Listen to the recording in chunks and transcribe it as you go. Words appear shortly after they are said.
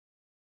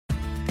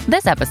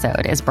This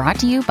episode is brought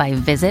to you by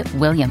Visit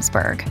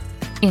Williamsburg.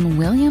 In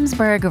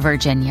Williamsburg,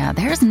 Virginia,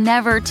 there's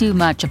never too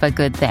much of a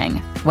good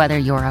thing. Whether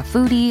you're a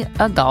foodie,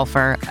 a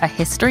golfer, a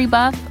history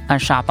buff, a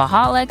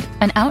shopaholic,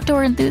 an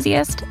outdoor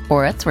enthusiast,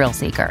 or a thrill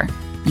seeker,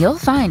 you'll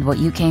find what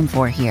you came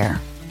for here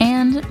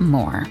and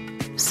more.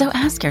 So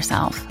ask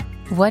yourself,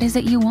 what is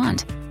it you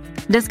want?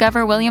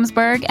 Discover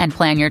Williamsburg and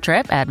plan your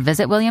trip at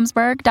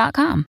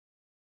visitwilliamsburg.com.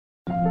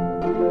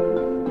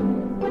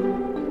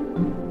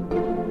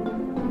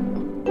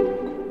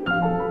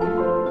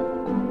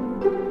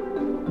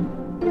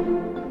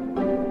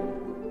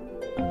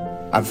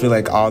 I feel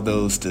like all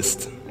those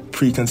just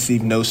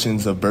preconceived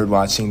notions of bird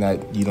watching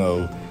that, you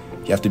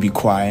have to be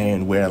quiet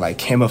and wear like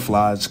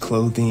camouflage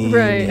clothing.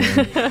 Right.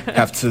 And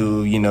have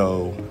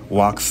to,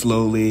 walk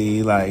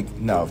slowly. Like,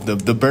 no,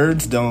 the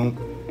birds don't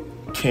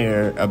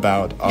care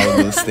about all of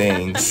those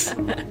things.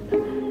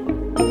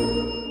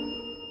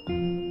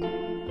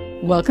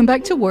 Welcome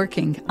back to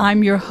Working.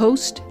 I'm your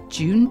host,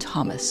 June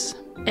Thomas.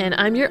 And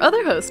I'm your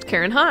other host,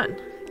 Karen Hahn.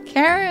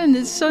 Karen,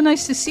 it's so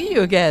nice to see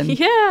you again.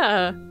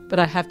 Yeah. But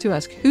I have to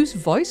ask, whose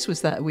voice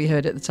was that we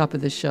heard at the top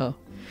of the show?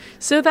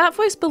 So that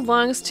voice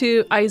belongs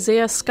to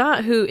Isaiah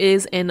Scott, who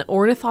is an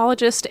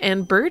ornithologist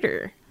and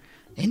birder.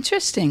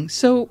 Interesting.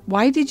 So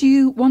why did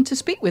you want to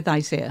speak with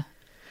Isaiah?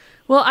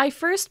 Well, I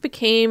first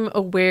became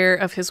aware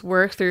of his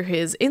work through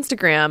his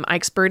Instagram,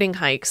 Ike's Birding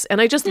Hikes, and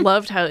I just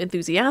loved how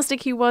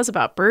enthusiastic he was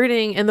about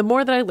birding, and the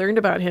more that I learned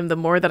about him, the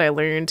more that I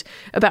learned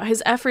about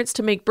his efforts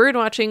to make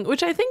birdwatching,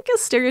 which I think is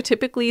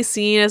stereotypically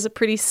seen as a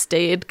pretty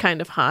staid kind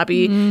of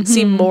hobby,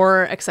 seem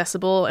more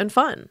accessible and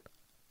fun.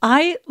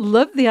 I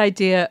love the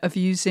idea of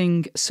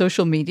using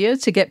social media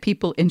to get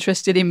people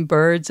interested in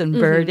birds and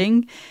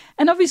birding.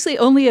 And obviously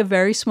only a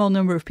very small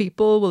number of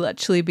people will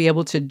actually be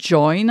able to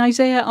join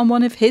Isaiah on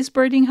one of his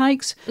birding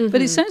hikes.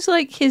 But it sounds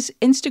like his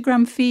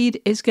Instagram feed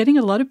is getting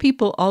a lot of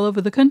people all over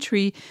the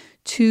country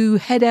to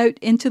head out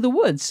into the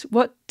woods.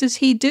 What does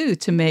he do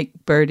to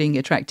make birding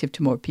attractive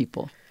to more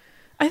people?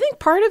 I think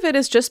part of it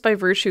is just by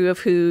virtue of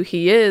who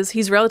he is.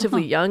 He's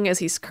relatively young, as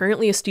he's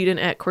currently a student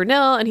at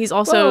Cornell, and he's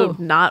also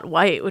not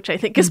white, which I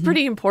think is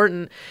pretty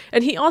important.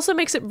 And he also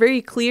makes it very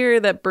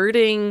clear that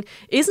birding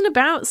isn't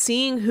about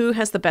seeing who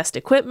has the best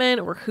equipment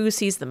or who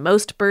sees the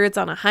most birds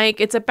on a hike.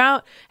 It's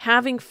about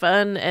having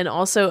fun and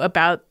also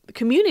about the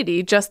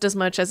community just as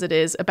much as it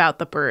is about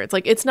the birds.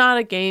 Like, it's not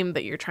a game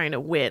that you're trying to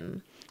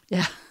win.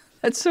 Yeah.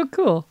 That's so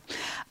cool.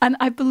 And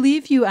I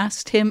believe you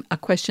asked him a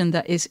question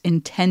that is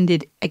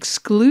intended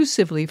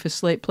exclusively for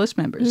Slate Plus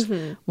members.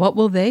 What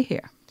will they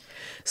hear?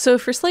 So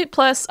for Slate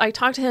Plus, I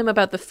talked to him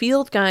about the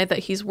field guide that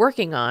he's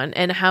working on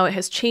and how it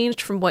has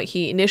changed from what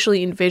he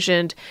initially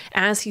envisioned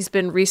as he's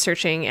been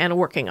researching and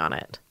working on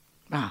it.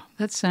 Wow,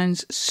 that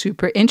sounds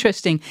super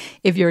interesting.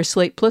 If you're a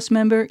Slate Plus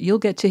member, you'll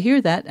get to hear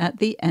that at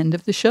the end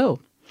of the show.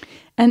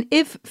 And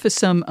if, for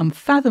some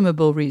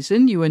unfathomable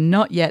reason, you are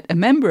not yet a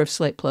member of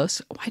Slate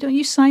Plus, why don't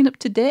you sign up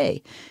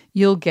today?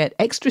 You'll get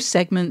extra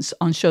segments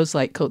on shows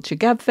like Culture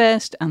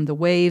Gabfest and The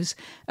Waves.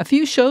 A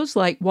few shows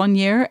like One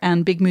Year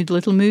and Big Mood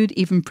Little Mood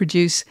even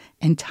produce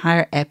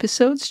entire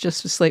episodes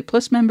just for Slate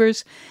Plus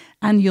members.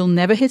 And you'll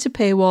never hit a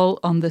paywall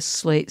on the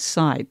Slate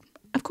side.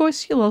 Of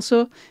course, you'll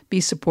also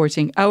be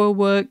supporting our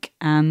work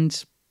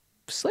and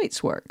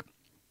Slate's work.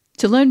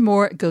 To learn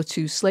more, go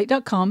to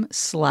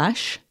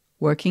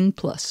slate.com/working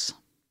plus.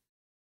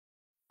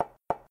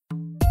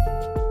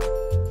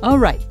 All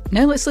right,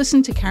 now let's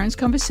listen to Karen's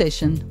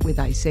conversation with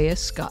Isaiah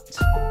Scott.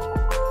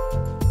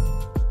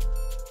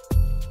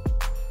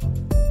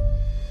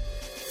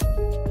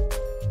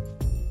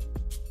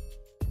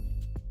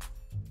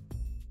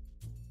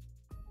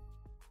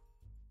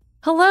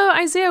 Hello,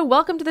 Isaiah.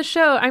 Welcome to the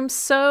show. I'm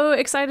so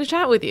excited to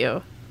chat with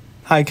you.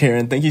 Hi,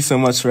 Karen. Thank you so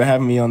much for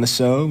having me on the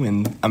show,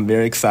 and I'm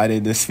very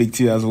excited to speak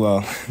to you as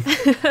well.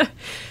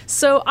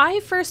 So I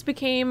first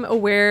became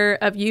aware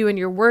of you and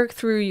your work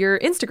through your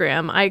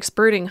Instagram, Ike's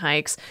Birding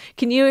Hikes.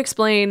 Can you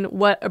explain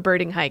what a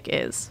birding hike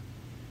is?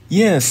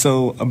 Yeah,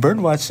 so a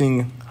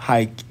birdwatching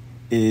hike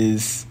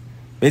is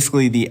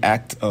basically the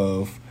act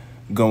of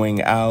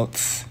going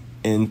out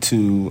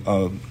into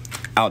an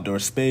outdoor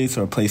space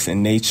or a place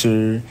in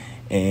nature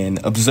and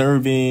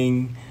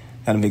observing,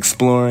 kind of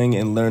exploring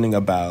and learning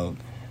about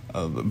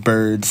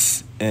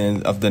birds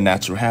and of the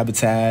natural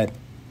habitat.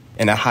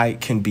 And a hike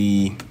can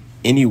be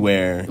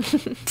anywhere,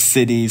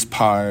 cities,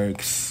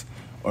 parks,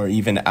 or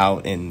even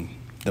out in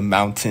the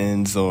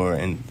mountains or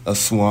in a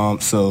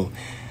swamp. So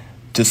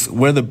just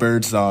where the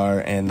birds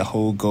are, and the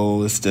whole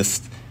goal is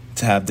just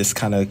to have this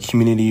kind of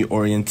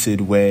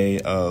community-oriented way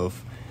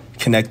of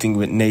connecting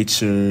with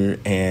nature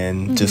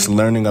and just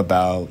learning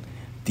about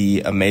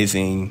the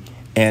amazing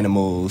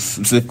animals,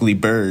 specifically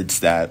birds,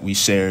 that we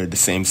share the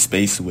same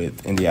space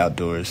with in the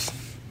outdoors.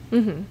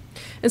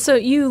 And so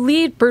you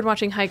lead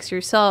birdwatching hikes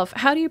yourself.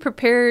 How do you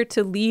prepare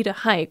to lead a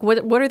hike?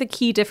 What are the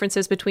key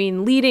differences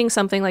between leading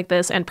something like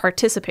this and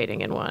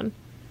participating in one?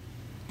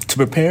 To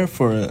prepare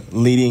for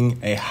leading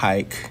a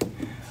hike,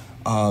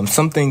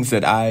 some things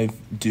that I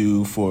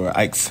do for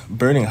Ike's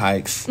Birding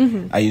Hikes,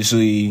 I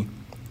usually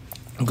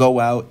go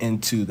out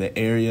into the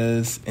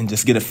areas and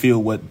just get a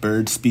feel what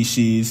bird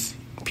species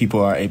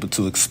people are able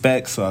to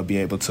expect. So I'll be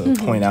able to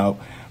point out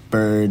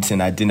birds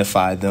and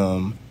identify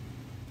them,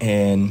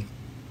 and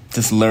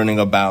just learning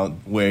about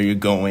where you're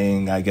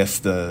going, I guess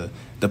the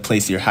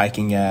place you're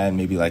hiking at,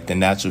 maybe like the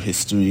natural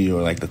history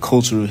or like the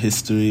cultural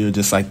history, or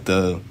just like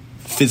the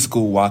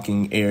physical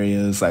walking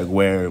areas, like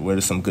where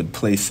there's some good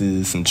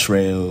places, some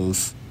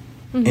trails,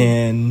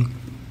 and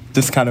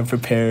just kind of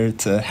prepare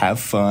to have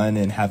fun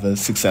and have a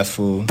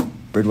successful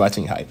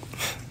birdwatching hike.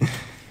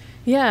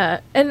 Yeah,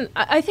 and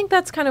I think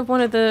that's kind of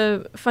one of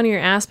the funnier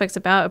aspects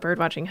about a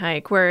birdwatching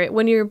hike, where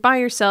when you're by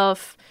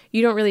yourself,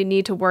 you don't really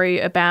need to worry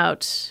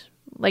about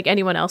like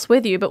anyone else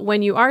with you. But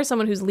when you are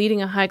someone who's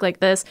leading a hike like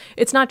this,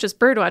 it's not just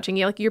bird watching,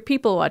 you're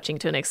people watching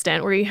to an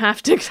extent, where you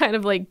have to kind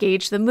of like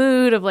gauge the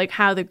mood of like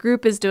how the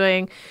group is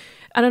doing.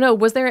 I don't know,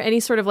 was there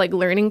any sort of like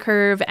learning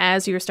curve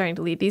as you were starting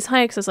to lead these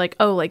hikes? It's like,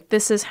 oh, like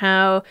this is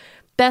how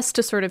best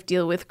to sort of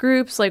deal with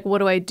groups. Like, what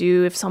do I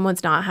do if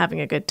someone's not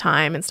having a good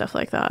time and stuff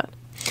like that?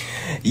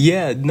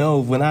 Yeah, no,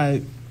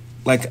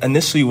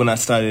 initially when I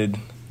started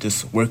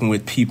just working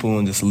with people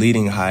and just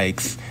leading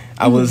hikes,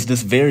 I was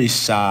just very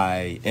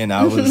shy, and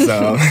I was,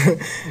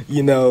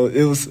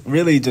 it was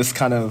really just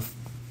kind of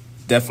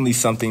definitely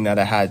something that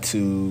I had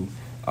to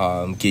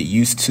get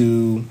used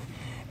to,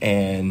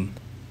 and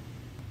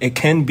it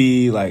can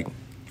be like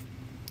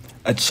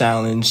a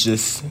challenge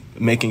just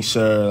making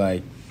sure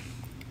like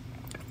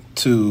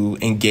to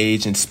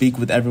engage and speak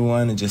with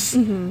everyone and just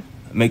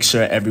make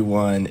sure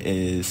everyone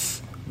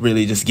is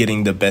really just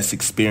getting the best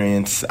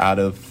experience out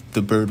of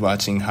the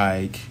birdwatching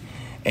hike.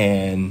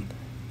 And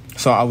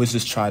so I always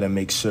just try to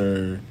make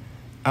sure,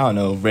 I don't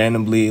know,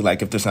 randomly,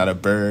 like if there's not a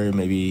bird,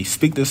 maybe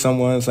speak to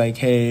someone, it's like,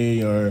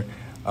 hey, or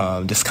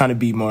just kind of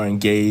be more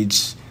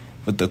engaged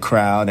with the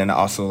crowd. And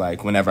also,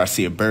 like, whenever I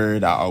see a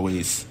bird, I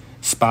always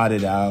spot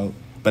it out.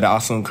 But I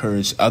also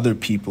encourage other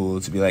people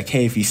to be like,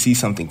 hey, if you see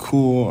something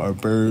cool or a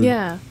bird,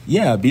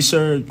 be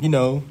sure,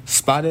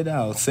 spot it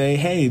out. Say,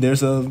 hey,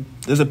 there's a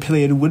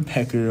pileated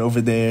woodpecker over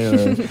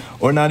there.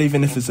 Or not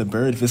even if it's a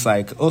bird, if it's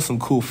like, oh, some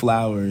cool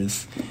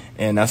flowers.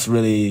 And that's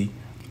really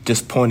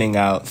just pointing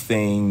out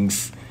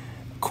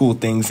cool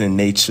things in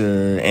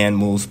nature,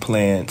 animals,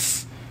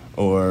 plants,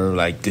 or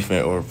like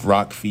different or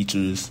rock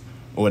features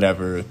or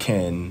whatever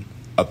can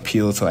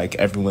appeal to like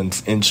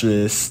everyone's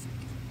interest.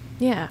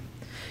 Yeah.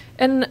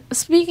 And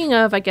speaking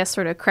of, I guess,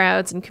 sort of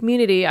crowds and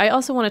community, I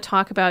also want to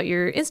talk about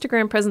your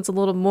Instagram presence a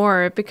little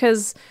more,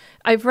 because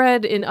I've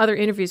read in other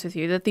interviews with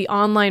you that the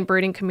online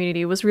birding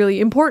community was really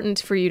important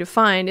for you to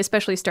find,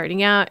 especially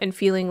starting out and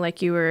feeling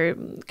like you were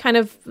kind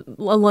of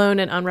alone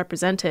and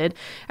unrepresented.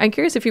 I'm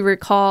curious if you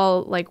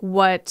recall like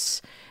what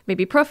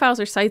maybe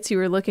profiles or sites you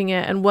were looking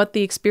at and what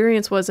the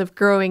experience was of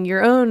growing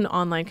your own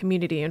online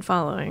community and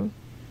following.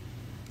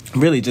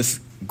 Really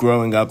just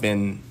growing up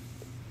and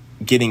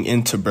getting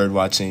into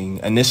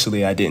birdwatching.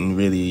 Initially, I didn't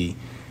really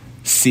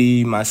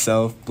see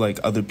myself like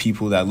other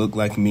people that look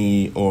like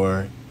me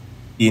or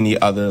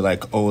any other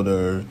like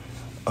older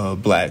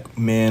black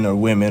men or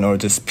women or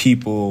just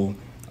people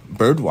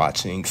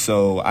birdwatching.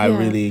 So I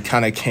really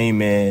kind of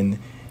came in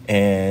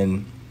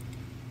and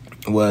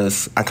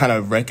I kind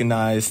of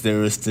recognized there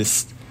was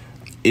this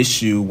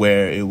issue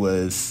where it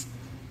was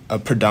a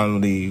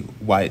predominantly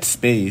white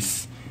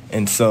space.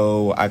 And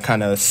so I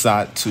kind of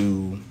sought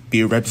to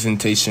be a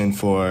representation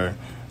for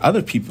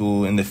other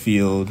people in the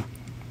field.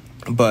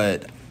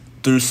 But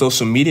through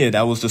social media,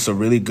 that was just a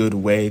really good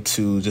way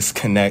to just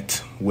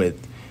connect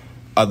with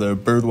other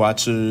bird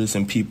watchers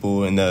and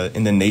people in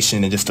the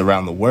nation and just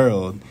around the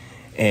world.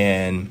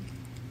 And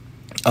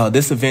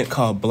this event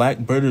called Black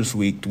Birders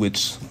Week,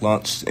 which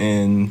launched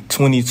in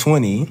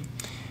 2020.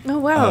 Oh,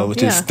 wow.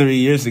 Which is 3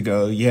 years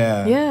ago.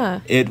 Yeah.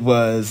 It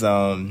was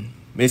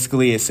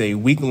basically it's a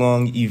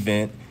week-long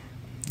event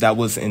that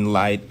was in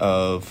light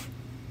of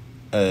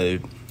a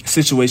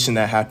situation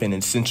that happened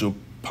in Central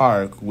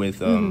Park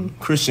with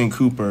Christian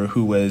Cooper,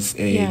 who was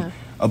a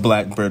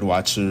black bird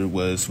watcher,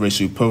 was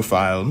racially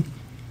profiled.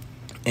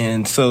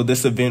 And so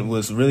this event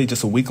was really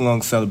just a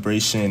week-long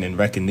celebration and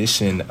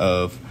recognition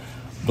of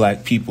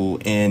black people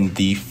in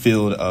the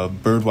field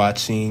of bird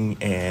watching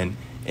and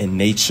in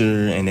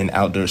nature and in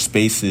outdoor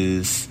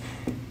spaces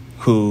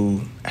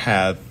who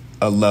have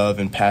a love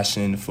and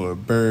passion for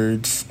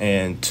birds,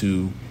 and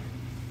to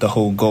the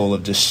whole goal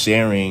of just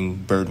sharing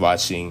bird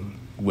watching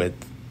with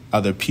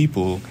other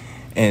people.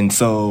 And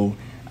so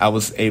I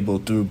was able,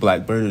 through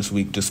Black Birders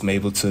Week, just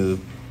able to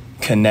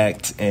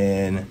connect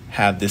and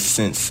have this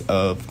sense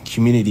of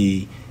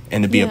community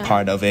and to be a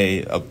part of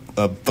a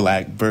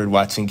black bird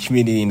watching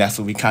community. And that's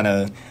what we kind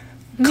of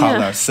call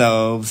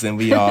ourselves. And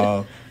we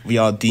all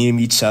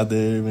DM each other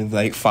and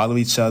like follow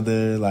each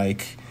other,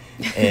 like,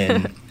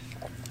 and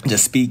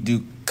just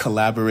do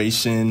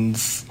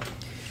collaborations.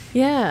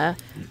 Yeah.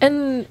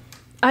 And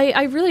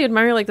I really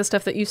admire like the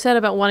stuff that you said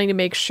about wanting to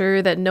make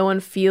sure that no one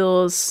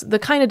feels the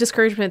kind of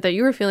discouragement that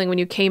you were feeling when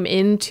you came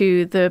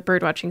into the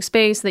birdwatching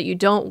space, that you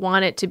don't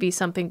want it to be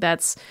something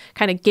that's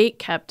kind of gate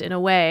kept in a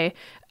way.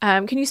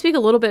 Can you speak a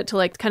little bit to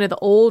like kind of the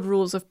old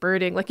rules of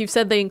birding? Like you've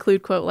said, they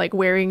include, quote, like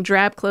wearing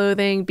drab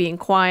clothing, being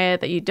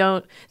quiet, that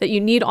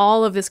you need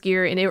all of this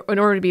gear in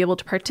order to be able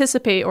to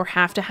participate or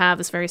have to have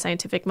this very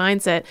scientific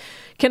mindset.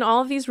 Can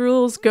all of these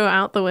rules go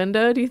out the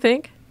window, do you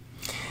think?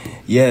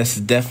 Yes,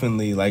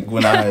 definitely. Like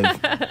when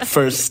I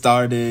first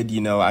started,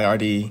 I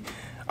already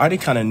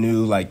kind of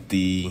knew like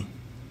the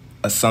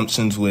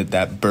assumptions with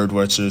that bird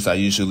watchers are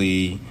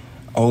usually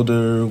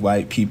older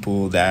white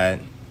people that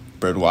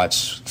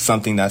birdwatch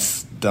something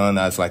that's done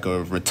as like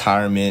a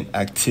retirement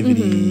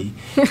activity.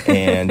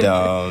 And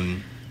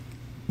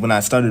when I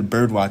started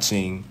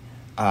birdwatching,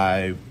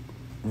 I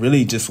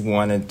really just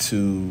wanted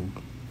to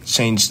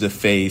change the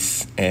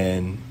face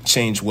and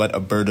change what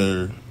a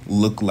birder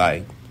looked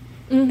like.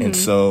 And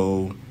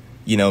so,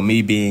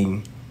 me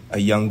being a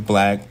young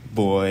black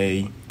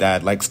boy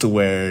that likes to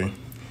wear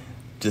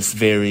just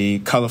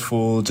very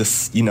colorful,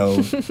 just,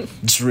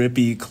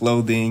 drippy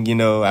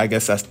clothing, I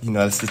guess that's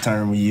the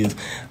term we use.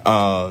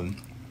 And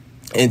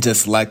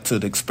just like to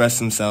express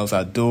themselves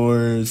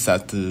outdoors,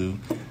 have to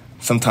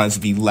sometimes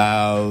be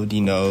loud,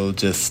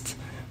 just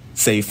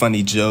say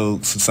funny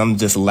jokes, some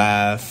just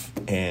laugh.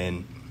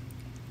 And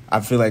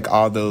I feel like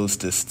all those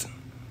just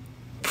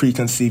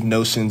preconceived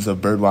notions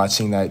of bird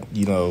watching that,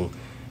 you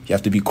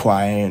have to be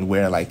quiet and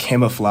wear like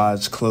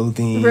camouflage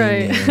clothing,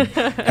 right? And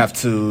have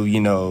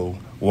to,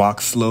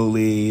 walk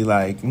slowly.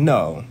 Like,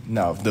 no,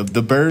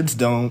 the birds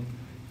don't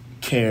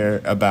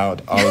care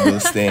about all of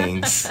those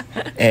things.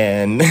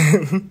 And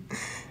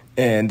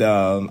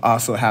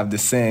also have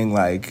this saying,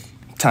 like,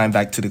 tying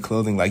back to the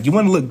clothing, like, you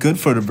want to look good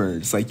for the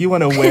birds. Like, you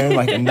want to wear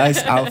like a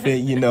nice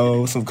outfit,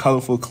 some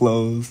colorful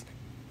clothes.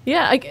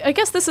 Yeah, I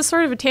guess this is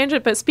sort of a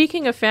tangent, but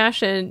speaking of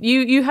fashion,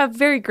 you have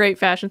very great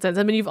fashion sense.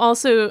 I mean, you've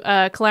also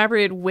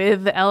collaborated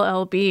with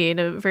LL Bean,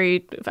 a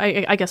very,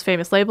 I guess,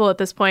 famous label at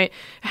this point.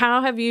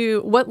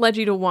 What led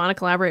you to want to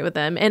collaborate with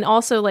them? And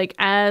also, like,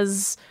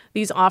 as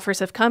these offers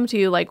have come to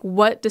you, like,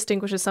 what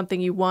distinguishes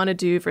something you want to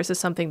do versus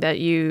something that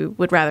you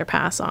would rather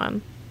pass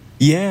on?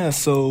 Yeah,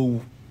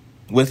 so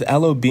with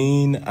LL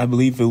Bean, I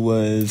believe it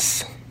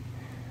was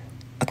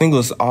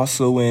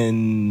also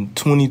in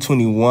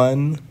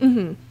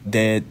 2021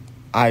 that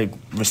I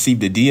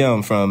received a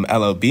DM from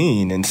LL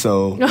Bean. And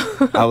so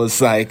I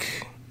was like,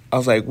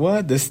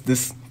 what?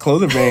 This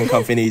clothing brand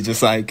company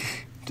just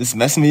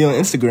messaged me on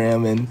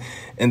Instagram.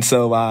 And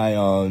so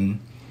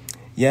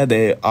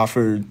they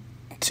offered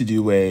to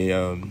do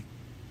a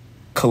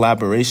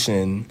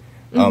collaboration,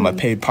 a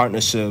paid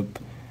partnership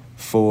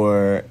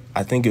for,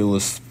 I think it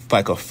was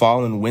like a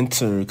fall and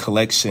winter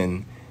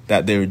collection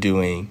that they were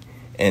doing.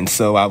 And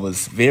so I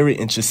was very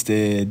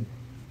interested.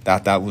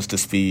 That was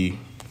just be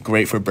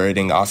great for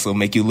birding. Also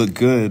make you look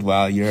good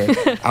while you're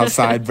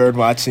outside bird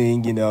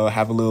watching,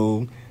 have a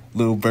little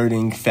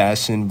birding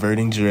fashion,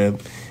 birding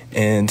drip.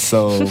 And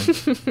so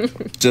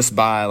just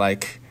by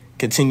like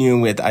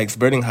continuing with Ike's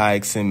Birding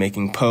Hikes and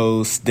making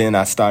posts, then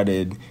I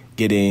started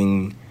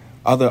getting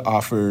other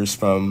offers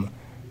from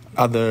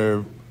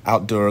other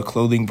outdoor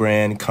clothing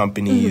brand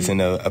companies and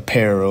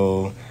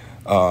apparel.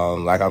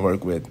 Like I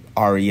work with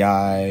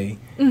REI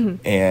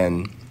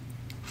and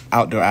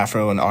Outdoor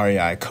Afro and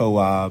REI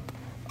Co-op,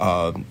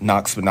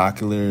 Knox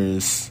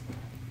Binoculars,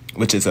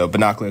 which is a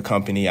binocular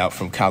company out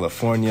from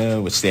California,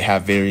 which they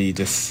have very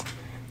just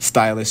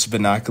stylish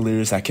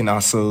binoculars that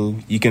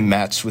you can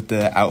match with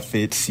the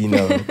outfits,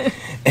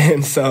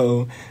 And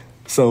so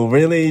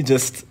really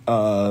just,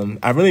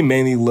 I really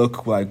mainly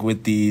look like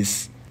with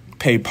these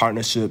paid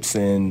partnerships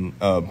and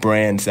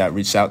brands that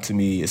reach out to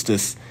me, it's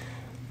just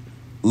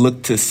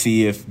look to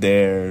see if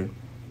their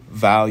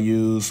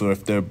values or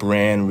if their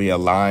brand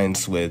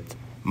realigns with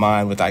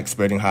mine, with Ike's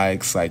Birding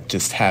Hikes, like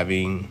just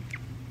having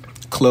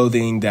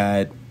clothing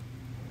that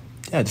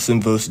just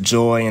invokes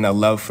joy and a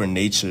love for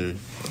nature.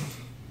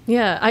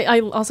 Yeah,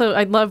 I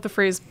love the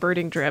phrase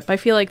birding drip. I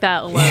feel like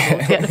that alone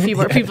will get a few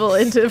more people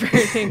into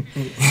birding.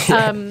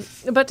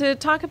 But to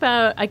talk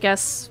about, I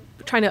guess,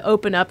 trying to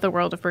open up the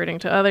world of birding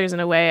to others in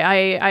a way,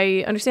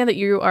 I understand that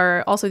you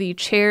are also the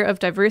chair of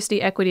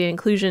diversity, equity, and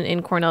inclusion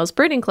in Cornell's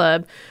Birding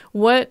Club.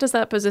 What does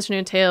that position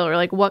entail, or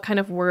like what kind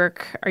of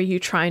work are you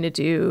trying to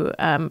do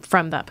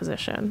from that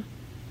position?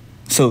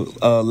 So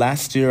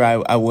last year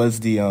I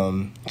was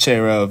the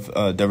chair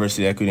of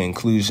diversity, equity, and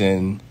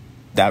inclusion.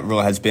 That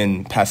role has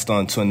been passed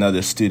on to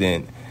another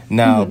student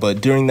now, but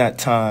during that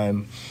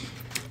time,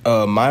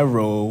 my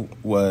role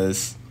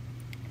was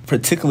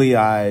particularly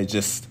I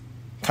just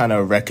kind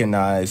of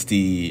recognized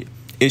the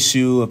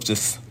issue of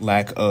just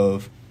lack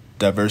of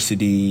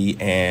diversity,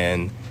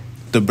 and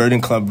the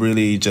Birding Club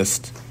really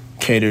just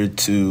catered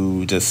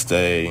to just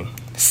a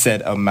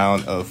set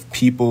amount of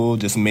people,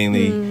 just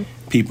mainly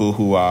people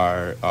who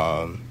are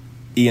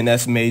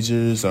E&S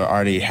majors or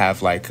already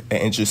have like an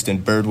interest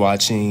in bird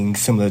watching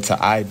similar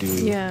to I do.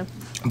 Yeah.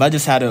 But I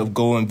just had a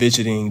goal in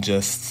visiting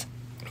just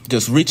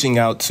reaching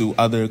out to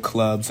other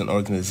clubs and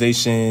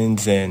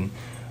organizations and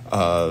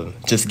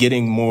just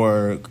getting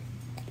more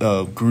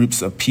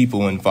groups of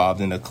people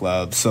involved in the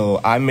club. So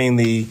I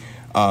mainly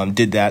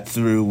did that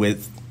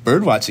with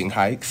birdwatching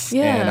hikes.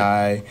 Yeah.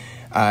 And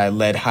I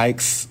led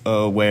hikes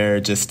where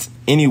just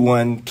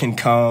anyone can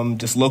come,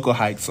 just local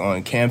hikes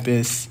on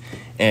campus.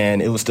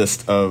 And it was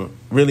just a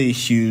really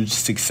huge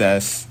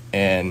success,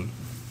 and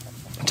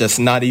just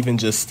not even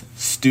just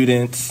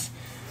students,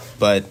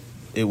 but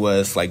it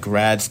was like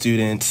grad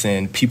students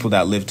and people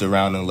that lived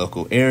around in the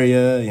local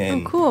area,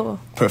 and cool.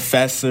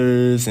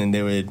 professors, and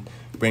they would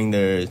bring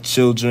their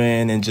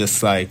children and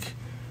just like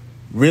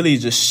really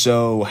just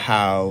show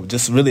how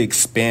just really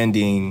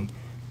expanding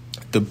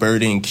the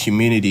birding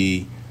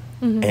community.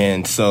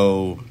 And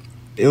so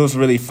it was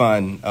really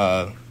fun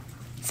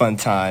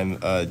time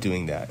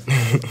doing that.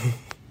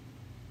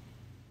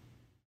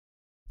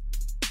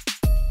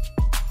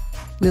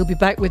 We'll be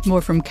back with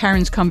more from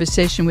Karen's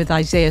conversation with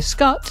Isaiah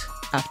Scott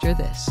after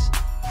this.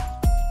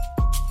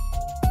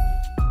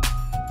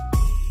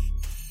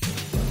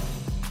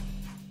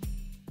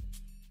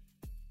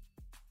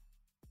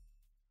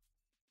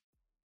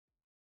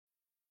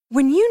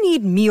 When you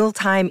need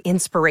mealtime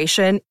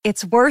inspiration,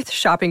 it's worth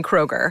shopping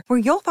Kroger, where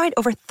you'll find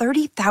over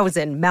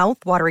 30,000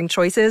 mouth-watering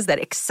choices that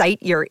excite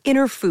your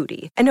inner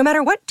foodie. And no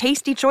matter what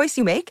tasty choice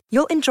you make,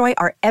 you'll enjoy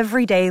our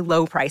everyday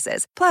low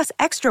prices, plus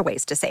extra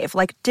ways to save,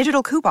 like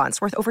digital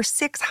coupons worth over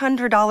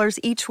 $600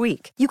 each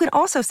week. You can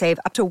also save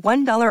up to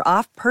 $1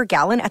 off per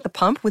gallon at the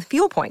pump with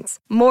fuel points.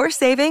 More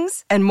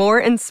savings and more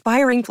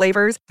inspiring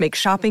flavors make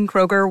shopping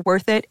Kroger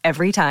worth it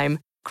every time.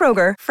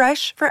 Kroger,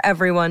 fresh for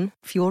everyone.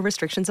 Fuel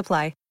restrictions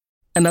apply.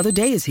 Another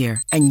day is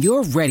here, and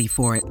you're ready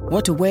for it.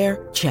 What to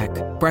wear? Check.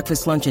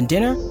 Breakfast, lunch, and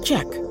dinner?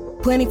 Check.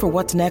 Planning for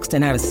what's next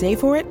and how to save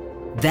for it?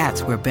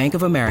 That's where Bank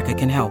of America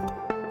can help.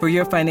 For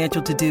your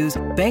financial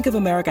to-dos, Bank of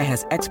America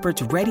has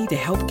experts ready to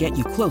help get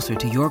you closer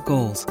to your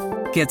goals.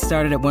 Get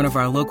started at one of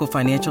our local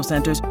financial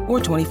centers or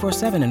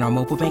 24/7 in our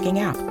mobile banking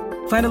app.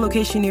 Find a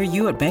location near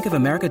you at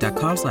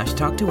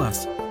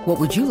bankofamerica.com/talktous. What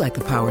would you like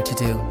the power to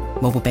do?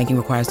 Mobile banking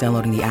requires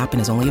downloading the app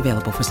and is only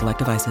available for select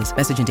devices.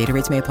 Message and data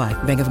rates may apply.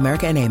 Bank of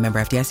America NA, member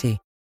FDIC.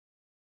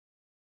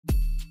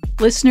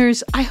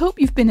 Listeners, I hope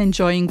you've been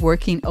enjoying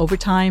Working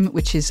Overtime,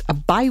 which is a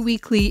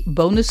bi-weekly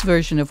bonus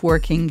version of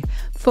Working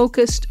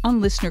focused on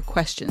listener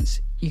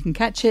questions. You can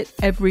catch it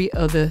every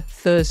other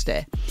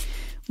Thursday.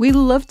 We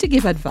love to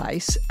give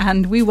advice,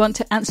 and we want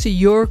to answer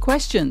your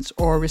questions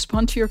or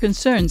respond to your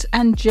concerns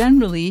and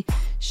generally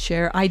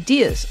share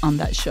ideas on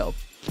that show.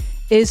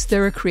 Is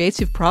there a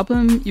creative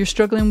problem you're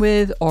struggling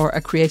with, or a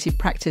creative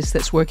practice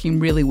that's working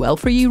really well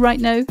for you right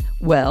now?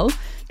 Well,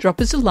 drop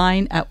us a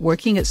line at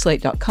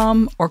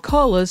working@slate.com or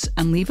call us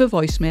and leave a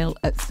voicemail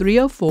at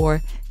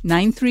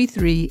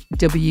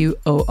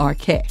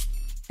 304-933-WORK.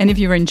 And if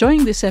you're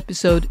enjoying this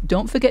episode,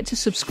 don't forget to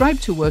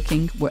subscribe to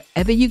Working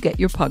wherever you get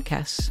your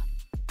podcasts.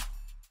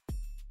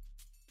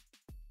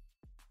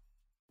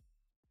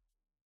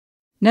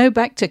 Now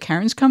back to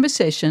Karen's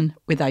conversation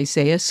with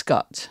Isaiah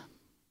Scott.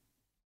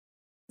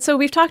 So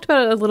we've talked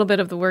about a little bit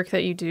of the work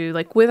that you do,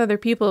 like with other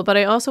people, but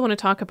I also want to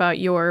talk about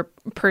your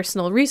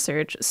personal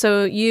research.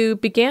 So you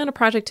began a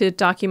project to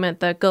document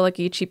the Gullah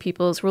Geechee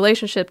people's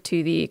relationship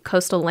to the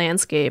coastal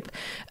landscape.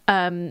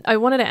 I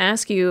wanted to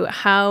ask you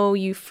how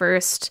you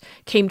first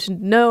came to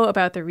know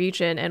about the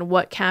region and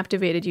what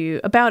captivated you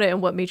about it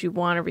and what made you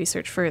want to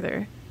research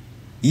further.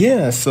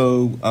 Yeah,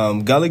 so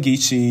Gullah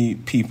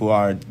Geechee people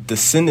are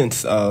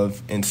descendants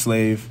of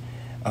enslaved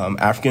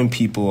African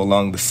people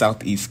along the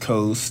southeast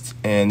coast,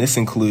 and this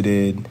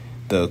included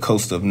the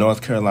coast of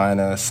North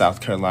Carolina,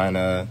 South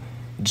Carolina,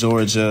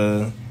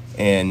 Georgia,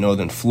 and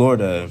northern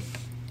Florida.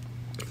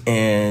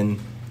 And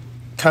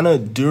kind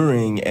of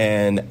during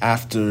and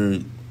after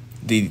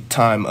the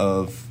time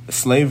of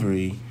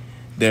slavery,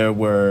 there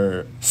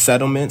were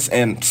settlements,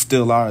 and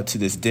still are to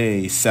this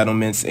day,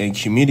 settlements and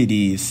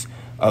communities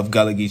of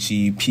Gullah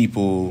Geechee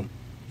people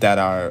that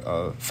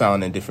are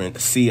found in different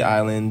sea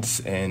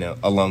islands and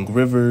along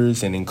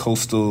rivers and in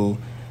coastal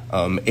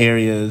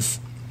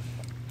areas.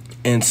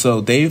 And so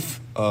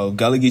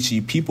Gullah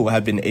Geechee people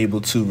have been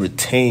able to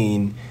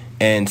retain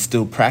and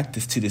still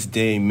practice to this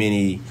day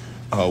many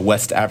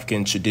West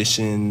African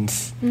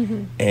traditions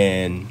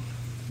and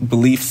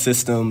belief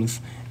systems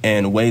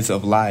and ways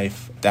of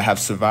life that have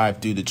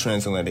survived due to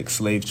transatlantic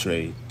slave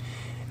trade.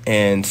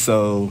 And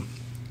so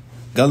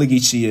Gullah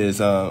Geechee is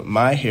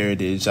my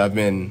heritage.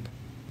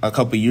 A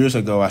couple years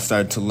ago, I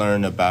started to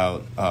learn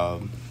about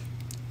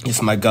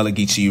just my Gullah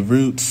Geechee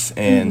roots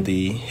and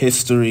the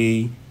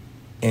history.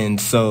 And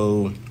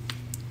so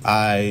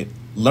I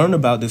learned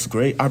about this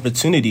great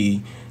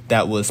opportunity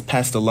that was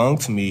passed along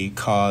to me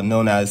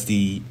known as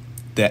the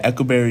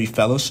Echoberry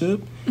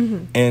Fellowship.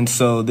 And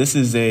so this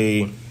is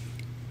a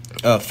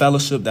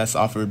fellowship that's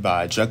offered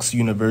by Drexel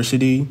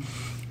University.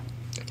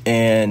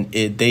 And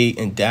they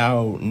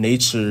endow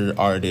nature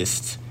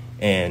artists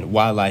and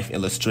wildlife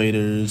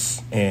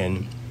illustrators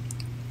and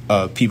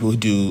people who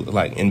do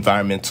like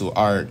environmental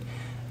art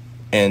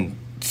and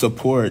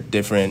support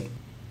different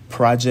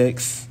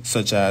projects,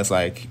 such as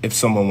like if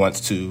someone wants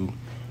to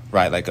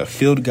write like a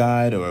field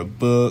guide or a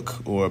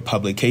book or a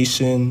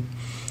publication.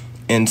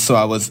 And so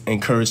I was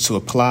encouraged to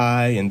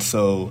apply. And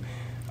so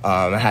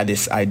I had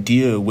this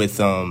idea with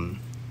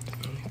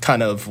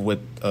kind of with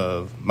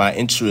my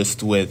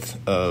interest with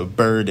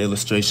bird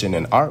illustration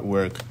and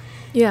artwork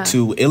Yeah.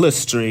 to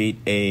illustrate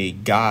a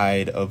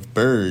guide of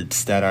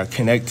birds that are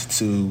connected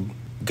to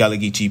Gullah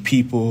Geechee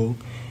people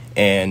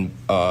and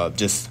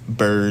just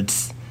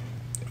birds.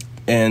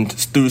 And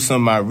through some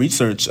of my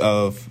research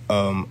of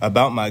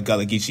about my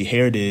Gullah Geechee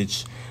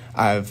heritage,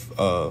 I've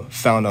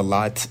found a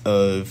lot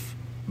of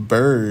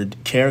bird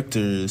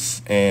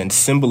characters and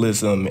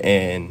symbolism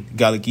in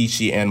Gullah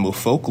Geechee animal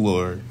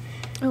folklore.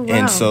 Oh, wow.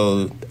 And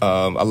so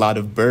a lot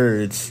of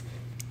birds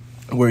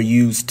were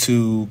used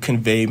to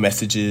convey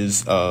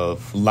messages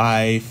of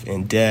life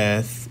and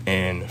death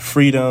and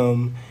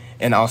freedom,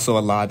 and also a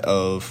lot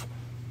of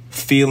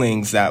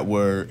feelings that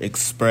were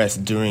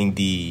expressed during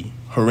the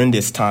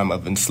horrendous time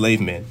of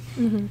enslavement.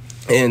 Mm-hmm.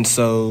 And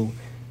so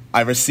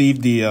I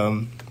received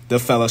the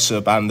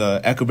fellowship. I'm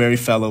the Eckelberry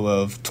Fellow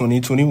of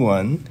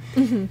 2021.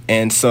 Mm-hmm.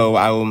 And so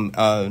I'm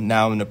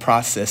now in the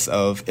process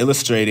of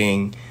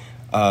illustrating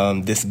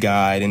this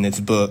guide and this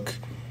book.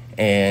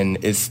 And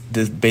it's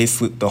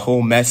basically the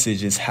whole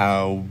message is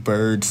how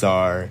birds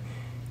are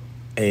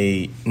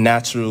a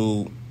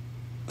natural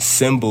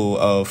symbol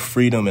of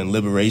freedom and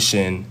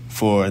liberation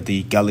for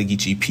the Gullah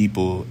Geechee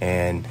people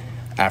and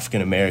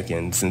African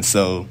Americans. And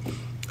so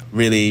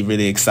really,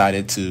 really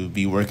excited to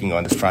be working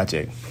on this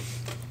project.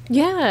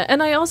 Yeah,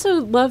 and I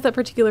also love that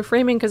particular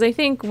framing because I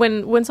think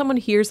when someone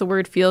hears the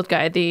word field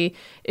guide, the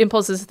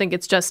impulse is to think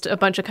it's just a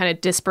bunch of kind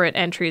of disparate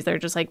entries that are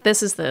just like,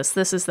 this is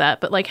this is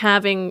that. But like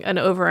having an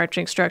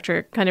overarching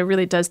structure kind of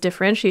really does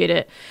differentiate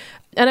it.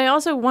 And I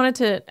also wanted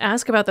to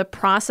ask about the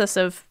process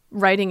of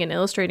writing and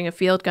illustrating a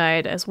field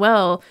guide as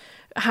well.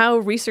 How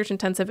research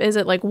intensive is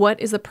it? Like,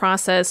 what is the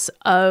process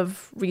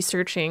of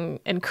researching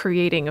and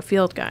creating a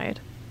field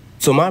guide?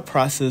 So my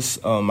process,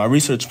 my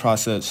research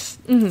process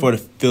for the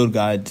field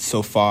guide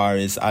so far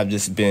is I've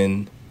just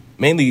been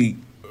mainly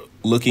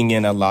looking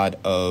in a lot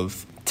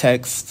of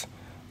text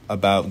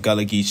about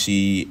Gullah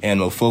Geechee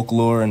animal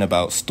folklore and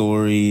about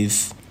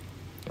stories.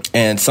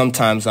 And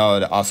sometimes I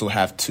would also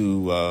have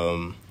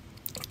to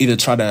either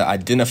try to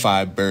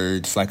identify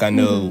birds. Like I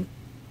know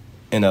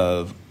in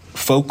a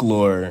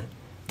folklore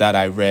that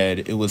I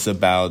read, it was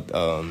about,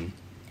 there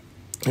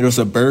was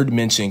a bird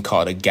mentioned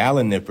called a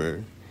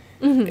galliniper.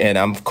 Mm-hmm. And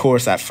of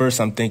course, at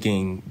first I'm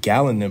thinking,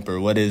 galliniper,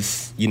 what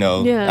is,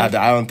 I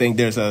don't think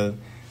there's a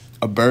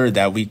bird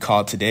that we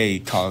call today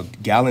called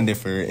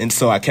galliniper. And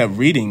so I kept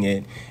reading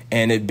it,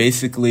 and it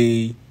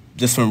basically,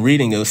 just from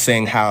reading, it was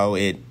saying how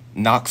it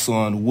knocks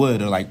on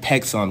wood or like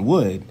pecks on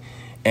wood.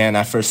 And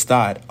I first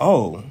thought,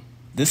 oh,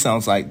 this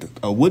sounds like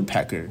a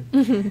woodpecker.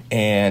 Mm-hmm.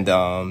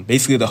 And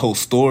basically the whole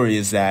story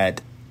is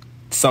that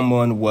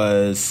someone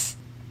was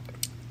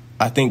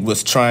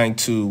trying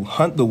to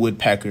hunt the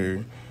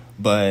woodpecker,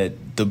 but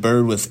the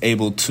bird was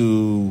able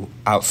to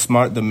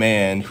outsmart the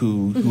man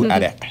who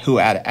had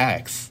an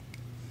axe.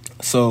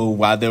 So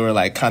while they were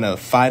like kind of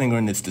fighting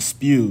in this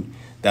dispute,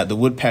 that the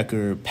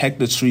woodpecker pecked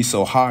the tree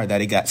so hard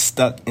that it got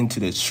stuck into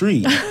the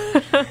tree.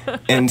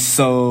 And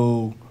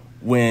so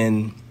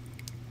when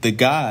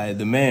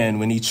the man,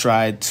 when he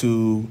tried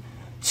to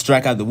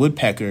strike out the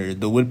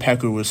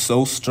woodpecker was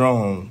so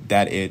strong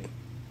that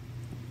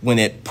when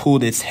it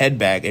pulled its head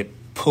back, it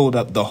pulled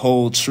up the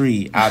whole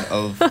tree out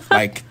of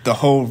like the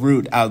whole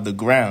root out of the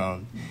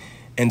ground.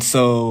 And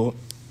so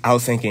I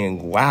was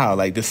thinking, wow,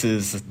 like this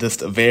is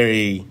just a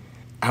very,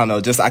 I don't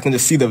know, I can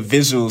just see the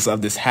visuals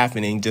of this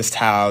happening, just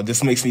how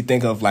this makes me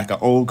think of like an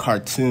old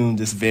cartoon,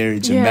 just very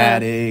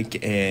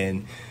dramatic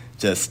and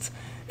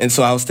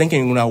so I was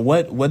thinking,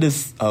 what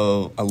is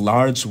a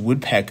large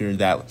woodpecker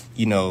that,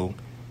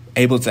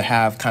 able to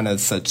have kind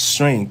of such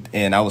strength?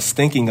 And I was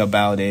thinking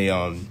about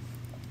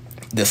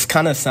this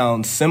kind of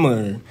sounds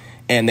similar.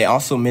 And they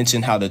also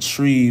mentioned how the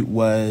tree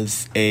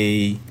was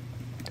a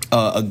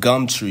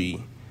gum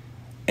tree.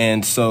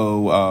 And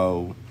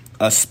so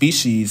a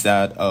species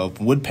of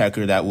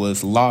woodpecker that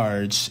was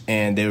large,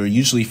 and they were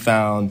usually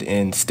found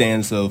in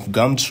stands of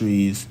gum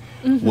trees,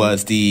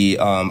 was the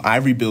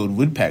ivory-billed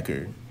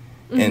woodpecker.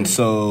 Mm-hmm. And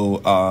so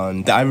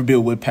the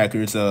ivory-billed woodpecker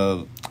is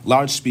a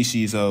large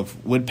species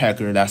of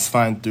woodpecker that's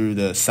found through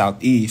the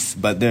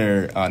southeast, but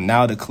they're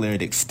now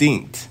declared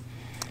extinct.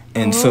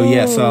 And so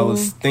I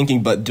was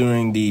thinking, but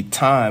during the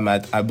time,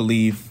 I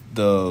believe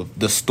the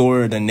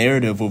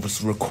narrative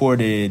was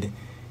recorded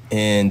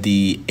in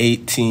the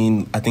late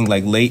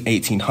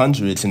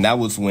 1800s, and that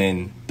was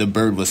when the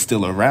bird was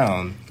still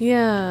around.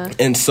 Yeah.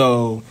 And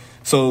so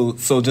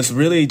just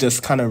really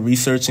just kind of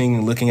researching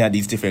and looking at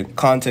these different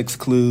context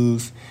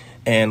clues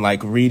and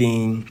like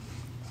reading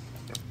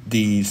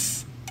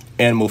these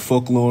animal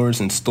folklores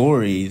and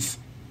stories.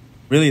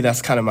 Really,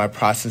 that's kind of my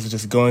process,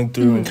 just going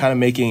through and kind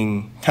of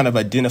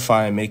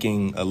identifying,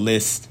 making a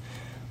list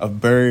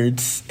of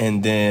birds.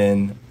 And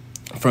then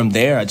from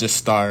there, I just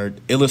start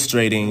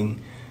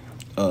illustrating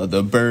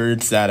the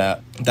birds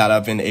that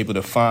I've been able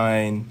to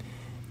find.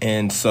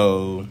 And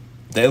so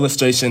the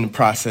illustration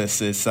process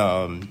is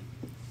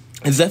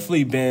it's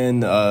definitely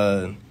been,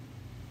 I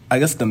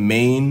guess, the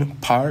main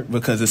part,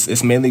 because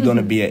it's mainly going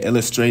to be an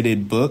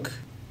illustrated book.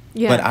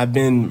 Yeah. But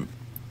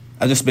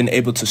I've just been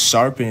able to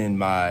sharpen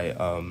my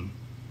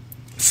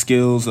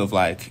skills of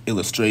like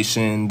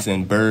illustrations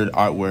and bird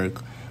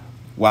artwork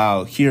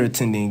while here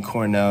attending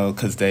Cornell,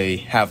 because they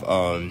have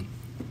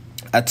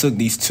I took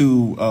these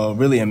two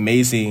really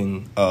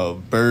amazing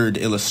bird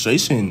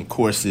illustration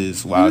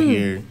courses while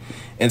here,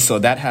 and so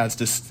that has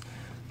just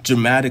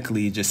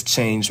dramatically just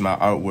changed my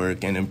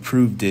artwork and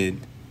improved it.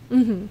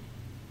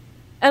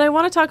 And I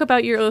want to talk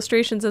about your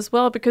illustrations as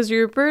well, because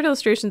your bird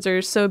illustrations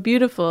are so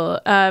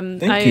beautiful.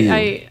 Thank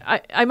you.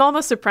 I'm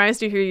almost surprised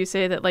to hear you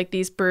say that like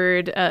these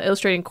bird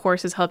illustrating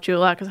courses helped you a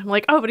lot, because I'm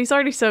like, oh, but he's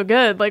already so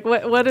good. Like,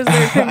 what is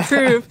there to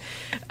improve?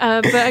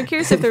 But I'm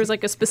curious if there was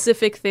like a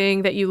specific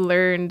thing that you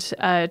learned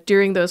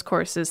during those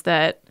courses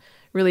that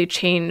really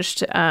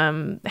changed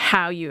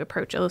how you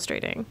approach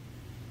illustrating.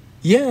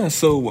 Yeah,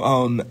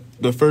 so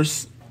the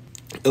first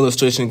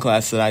illustration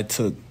class that I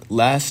took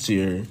last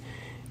year,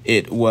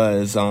 it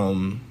was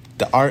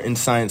the art and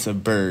science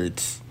of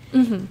birds.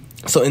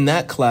 So in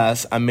that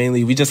class,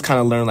 we just kind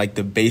of learned like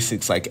the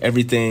basics, like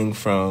everything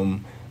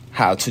from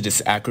how to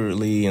just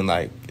accurately and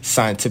like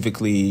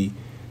scientifically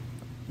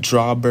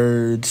draw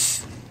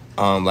birds,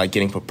 like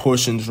getting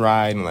proportions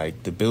right and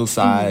like the bill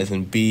size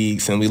and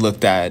beaks. And we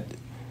looked at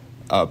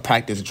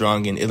practice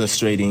drawing and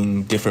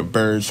illustrating different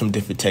birds from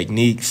different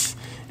techniques.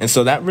 And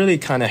so that really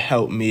kind of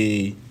helped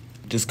me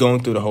just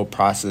going through the whole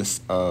process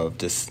of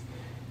just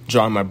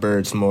drawing my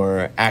birds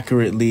more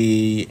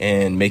accurately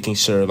and making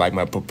sure like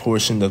my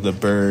proportion of the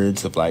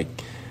birds, of like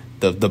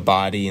the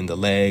body and the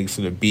legs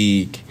or the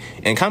beak.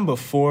 And kind of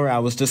before, I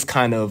was just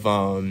kind of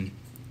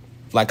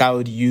like I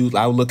would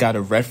look at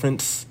a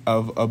reference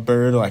of a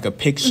bird or like a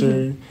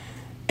picture,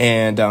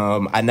 and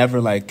I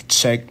never like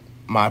checked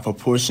my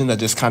proportions. I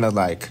just kind of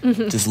like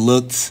just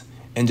looked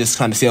and just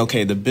kind of say,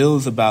 okay, the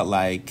bill's about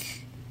like,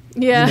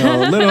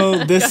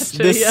 little this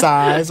Gotcha,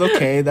 size.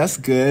 Okay, that's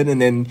good.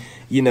 And then,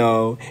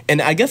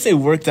 and I guess it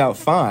worked out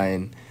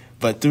fine.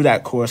 But through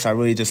that course, I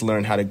really just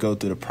learned how to go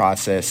through the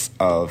process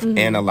of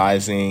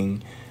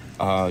analyzing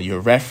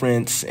your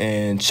reference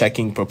and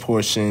checking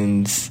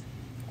proportions.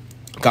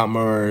 Got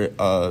more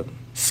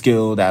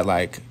skilled at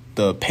like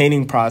the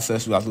painting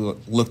process. We also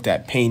looked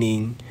at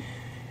painting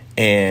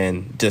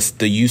and just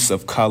the use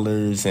of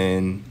colors,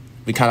 and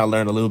we kind of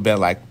learned a little bit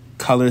like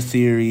color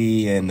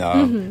theory,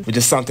 and which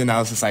is something I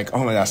was just like,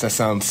 oh my gosh, that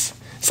sounds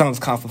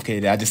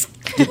complicated. I just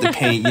get the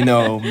paint,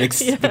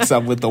 mix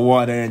up with the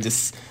water and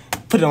just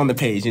put it on the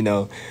page,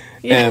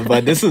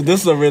 But this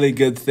is a really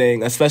good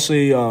thing,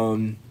 especially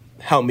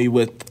helped me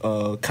with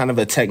kind of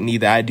a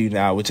technique that I do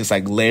now, which is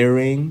like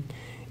layering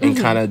and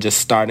kind of just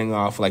starting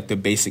off like the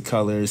basic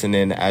colors, and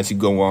then as you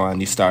go on,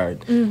 you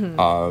start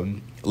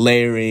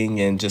layering,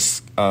 and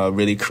just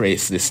really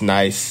creates this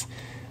nice,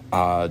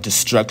 just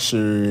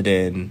structured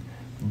and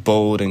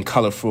bold and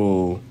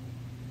colorful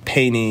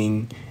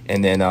painting,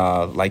 and then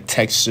like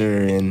texture,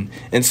 and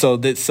so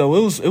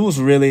it was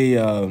really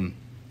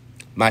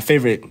my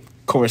favorite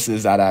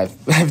courses that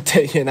I've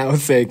taken, I would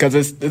say, because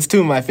it's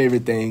two of my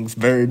favorite things,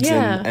 birds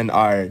and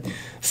art.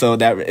 So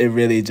that it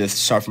really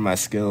just sharpened my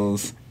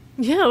skills.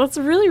 Yeah, that's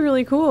really,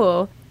 really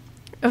cool.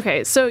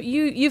 Okay, so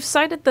you've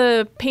cited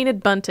the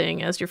painted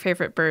bunting as your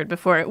favorite bird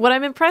before. What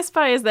I'm impressed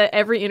by is that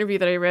every interview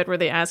that I read where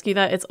they ask you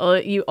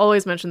that, you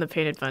always mention the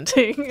painted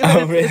bunting.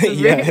 Oh, really?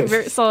 Yes.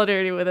 Very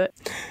solidarity with it.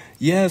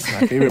 Yes,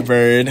 my favorite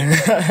bird.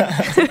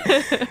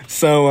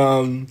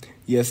 So,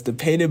 yes, the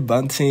painted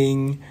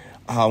bunting.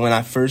 When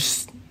I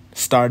first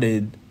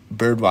started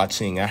bird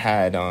watching, I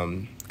had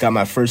got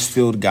my first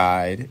field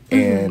guide,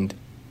 and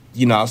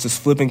I was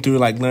just flipping through,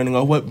 like learning,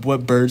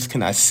 what birds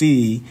can I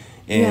see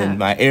in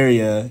my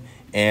area.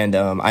 And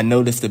I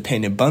noticed the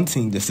painted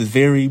bunting. This is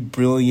very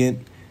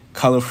brilliant,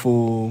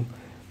 colorful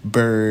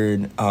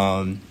bird.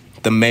 The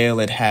male,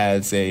 it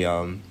has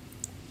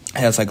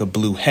like a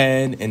blue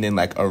head, and then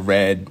like a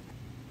red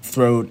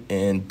throat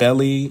and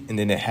belly, and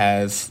then it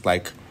has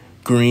like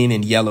green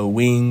and yellow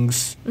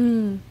wings.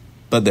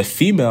 But the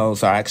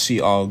females are actually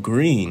all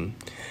green.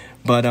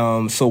 But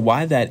so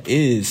why that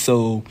is?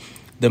 So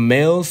the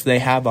males, they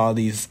have all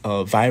these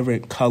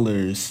vibrant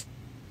colors,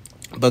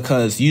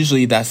 because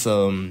usually that's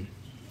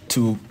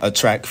to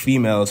attract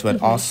females,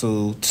 but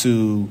also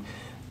to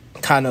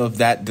kind of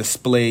that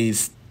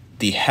displays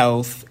the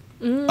health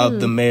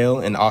of the male,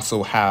 and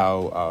also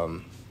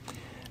how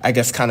I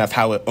guess kind of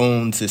how it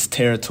owns its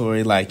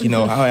territory. Like,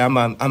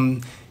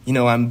 I'm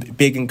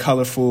big and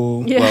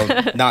colorful. Yeah.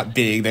 Well, not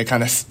big, they're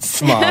kind of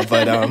small,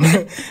 but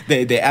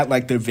they act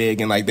like they're big,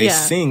 and like they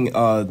sing,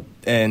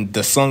 and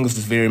the song is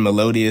very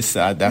melodious.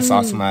 That's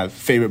also my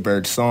favorite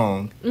bird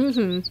song.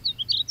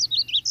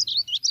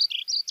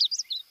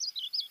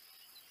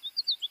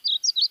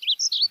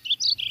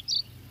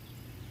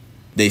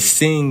 They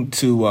sing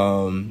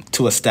to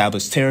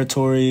establish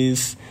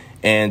territories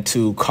and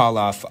to call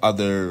off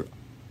other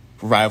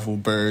rival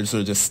birds,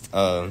 or just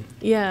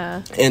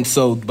And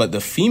so, but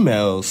the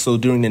females, so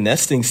during the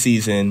nesting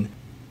season,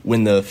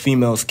 when the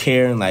females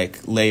care and like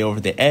lay over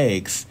the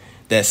eggs,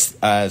 that's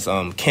as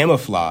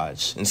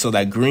camouflage, and so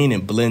that green,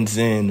 it blends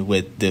in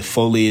with the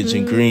foliage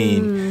and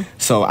green.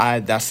 So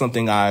that's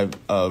something I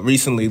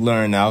recently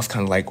learned. I was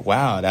kind of like,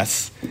 wow,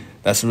 that's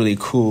really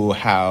cool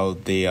how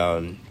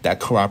that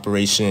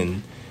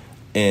cooperation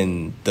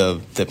in the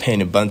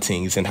painted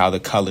buntings and how the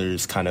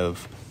colors kind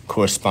of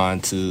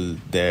correspond to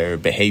their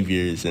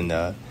behaviors, and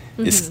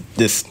it's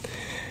this.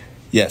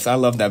 Yes, I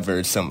love that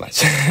bird so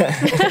much.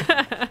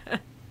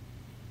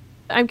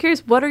 I'm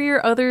curious, what are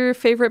your other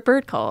favorite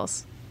bird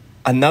calls?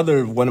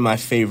 Another one of my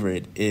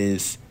favorite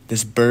is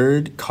this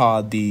bird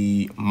called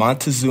the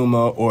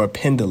Montezuma or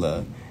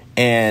pendula.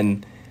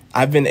 And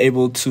I've been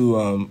able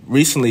to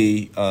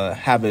recently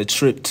have a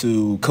trip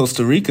to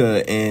Costa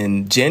Rica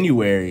in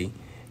January.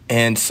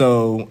 And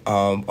so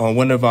on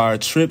one of our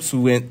trips, we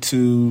went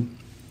to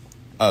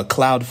a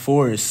cloud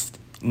forest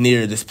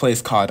near this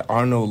place called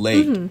Arno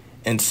Lake.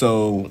 And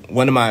so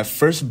one of my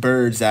first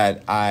birds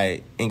that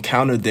I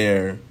encountered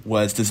there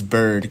was this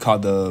bird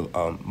called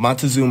the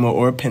Montezuma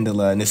or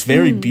pendula, and it's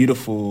very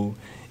beautiful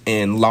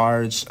in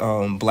large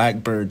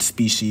blackbird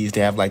species.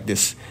 They have like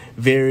this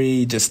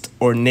very just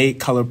ornate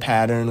color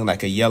pattern,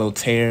 like a yellow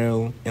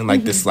tail and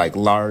like this like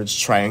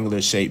large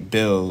triangular shaped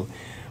bill.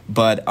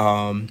 But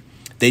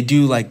they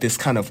do like this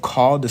kind of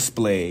call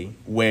display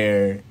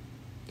where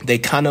they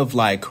kind of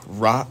like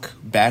rock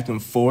back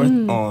and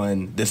forth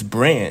on this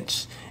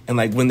branch. And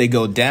like when they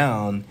go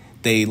down,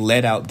 they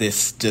let out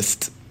this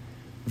just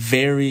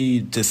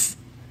very just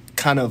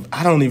kind of,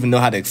 I don't even know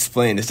how to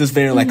explain. It's just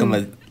very like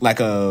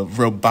a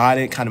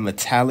robotic kind of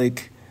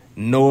metallic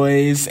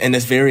noise, and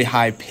it's very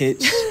high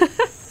pitched.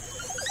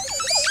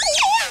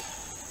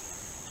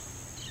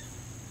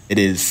 It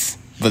is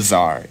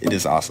bizarre. It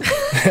is awesome.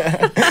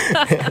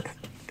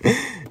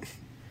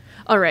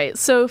 All right.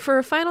 So for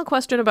a final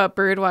question about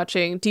bird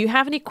watching, do you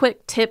have any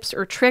quick tips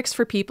or tricks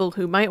for people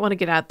who might want to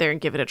get out there and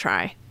give it a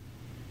try?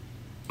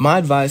 My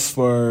advice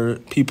for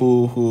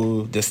people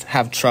who just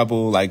have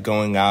trouble like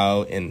going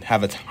out and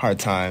have a hard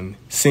time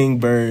seeing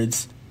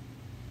birds,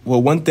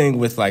 well, one thing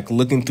with like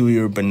looking through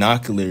your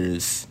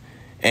binoculars,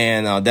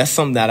 and that's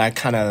something that I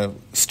kind of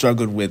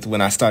struggled with when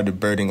I started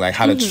birding, like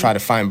how to try to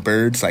find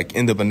birds like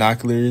in the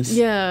binoculars.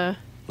 Yeah.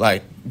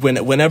 Like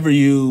whenever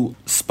you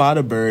spot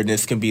a bird,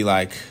 this can be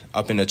like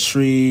up in a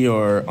tree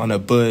or on a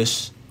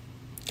bush,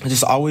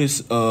 just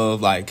always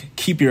like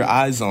keep your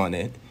eyes on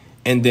it,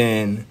 and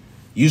then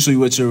usually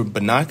with your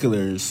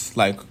binoculars,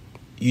 like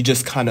you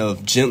just kind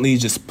of gently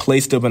just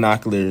place the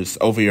binoculars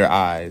over your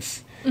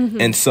eyes.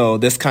 And so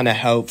this kind of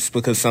helps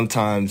because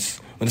sometimes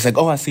when it's like,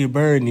 oh, I see a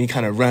bird, and you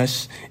kind of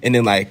rush, and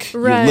then like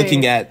you're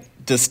looking at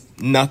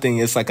just nothing.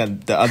 It's like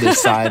the other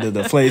side of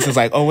the place. It's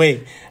like, oh,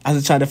 wait, I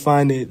was trying to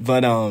find it.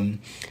 But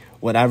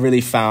what I really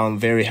found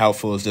very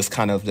helpful is just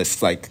kind of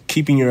just like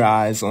keeping your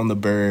eyes on the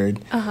bird,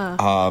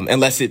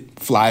 unless it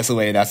flies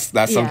away. That's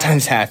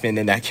sometimes happen,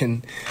 and that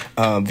can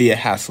be a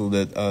hassle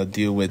to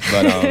deal with.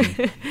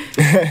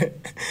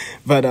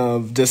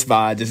 But just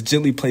by just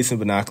gently placing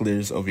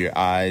binoculars over your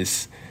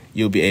eyes,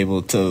 you'll be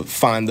able to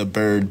find the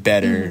bird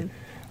better,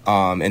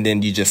 and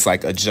then you just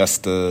like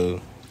adjust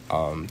the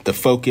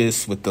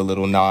focus with the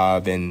little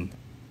knob, and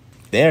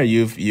there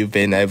you've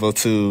been able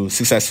to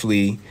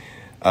successfully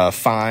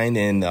find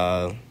and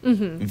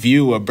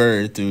view a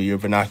bird through your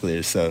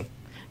binoculars. So,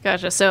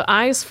 gotcha. So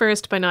eyes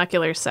first,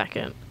 binoculars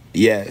second.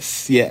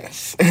 Yes.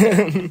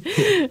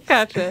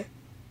 Gotcha.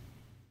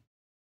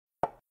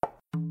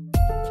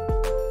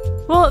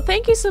 Well,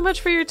 thank you so much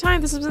for your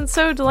time. This has been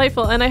so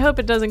delightful, and I hope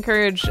it does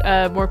encourage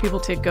more people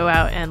to go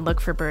out and look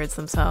for birds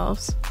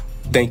themselves.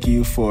 Thank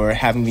you for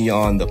having me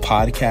on the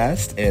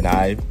podcast, and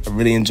I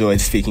really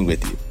enjoyed speaking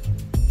with you.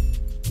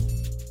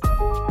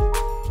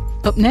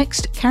 Up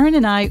next, Karen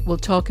and I will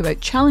talk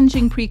about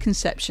challenging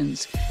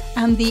preconceptions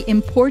and the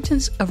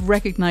importance of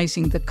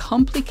recognizing the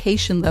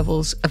complication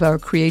levels of our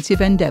creative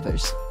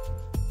endeavors.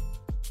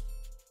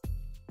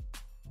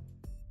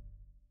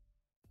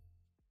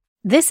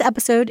 This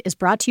episode is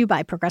brought to you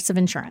by Progressive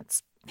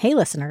Insurance. Hey,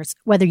 listeners,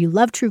 whether you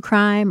love true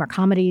crime or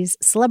comedies,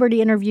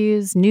 celebrity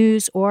interviews,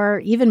 news, or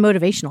even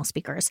motivational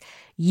speakers,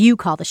 you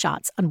call the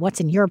shots on what's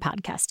in your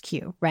podcast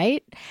queue,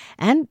 right?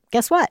 And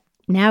guess what?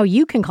 Now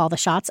you can call the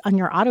shots on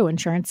your auto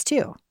insurance,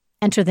 too.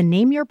 Enter the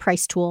Name Your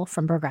Price tool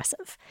from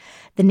Progressive.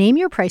 The Name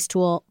Your Price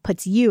tool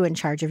puts you in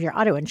charge of your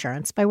auto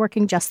insurance by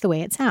working just the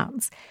way it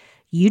sounds.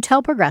 You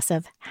tell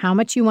Progressive how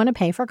much you want to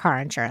pay for car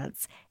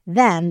insurance.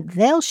 Then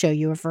they'll show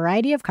you a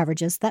variety of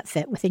coverages that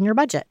fit within your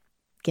budget,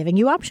 giving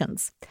you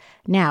options.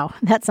 Now,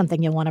 that's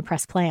something you'll want to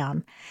press play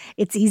on.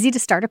 It's easy to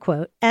start a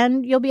quote,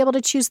 and you'll be able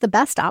to choose the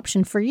best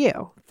option for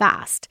you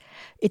fast.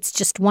 It's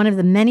just one of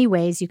the many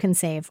ways you can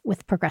save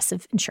with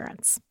Progressive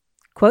Insurance.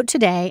 Quote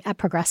today at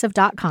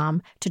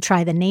Progressive.com to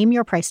try the Name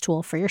Your Price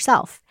tool for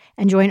yourself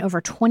and join over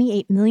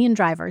 28 million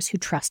drivers who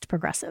trust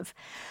Progressive.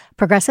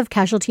 Progressive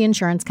Casualty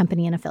Insurance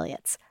Company and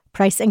Affiliates.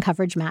 Price and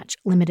coverage match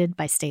limited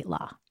by state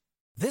law.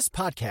 This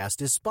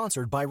podcast is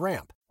sponsored by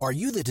Ramp. Are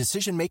you the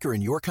decision maker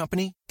in your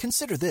company?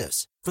 Consider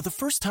this. For the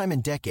first time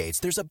in decades,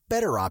 there's a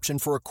better option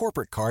for a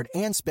corporate card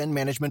and spend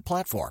management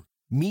platform.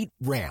 Meet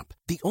Ramp,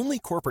 the only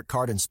corporate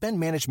card and spend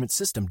management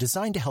system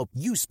designed to help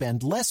you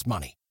spend less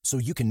money so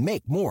you can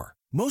make more.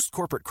 Most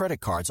corporate credit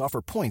cards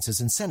offer points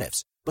as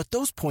incentives, but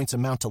those points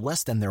amount to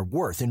less than their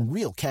worth in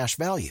real cash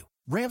value.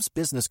 Ramp's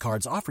business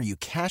cards offer you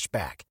cash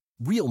back,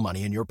 real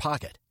money in your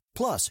pocket.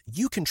 Plus,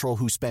 you control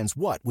who spends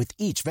what with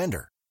each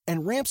vendor.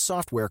 And Ramp's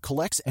software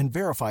collects and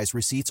verifies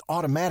receipts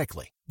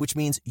automatically, which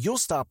means you'll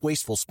stop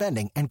wasteful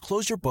spending and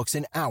close your books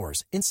in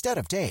hours instead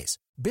of days.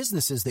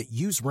 Businesses that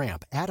use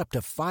Ramp add up to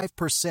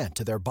 5%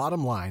 to their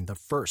bottom line the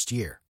first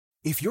year.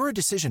 If you're a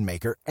decision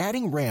maker,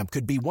 adding Ramp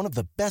could be one of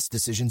the best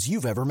decisions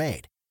you've ever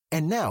made.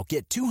 And now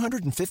get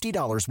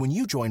 $250 when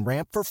you join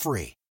Ramp for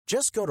free.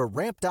 Just go to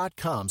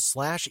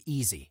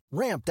ramp.com/easy.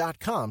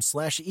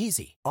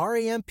 Ramp.com/easy.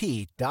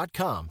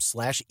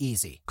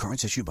 RAMP.com/easy.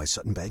 Cards issued by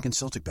Sutton Bank and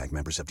Celtic Bank,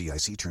 members of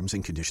FDIC. Terms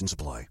and conditions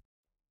apply.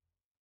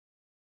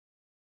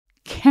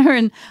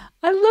 Karen,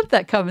 I love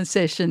that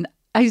conversation.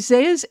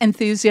 Isaiah's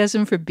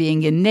enthusiasm for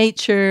being in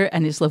nature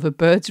and his love of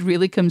birds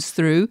really comes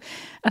through.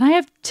 And I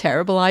have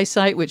terrible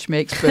eyesight, which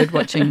makes bird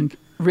watching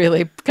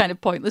really kind of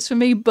pointless for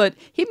me. But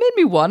he made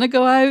me want to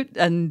go out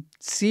and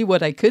see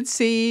what I could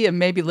see and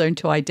maybe learn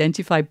to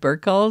identify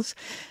bird calls.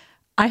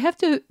 I have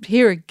to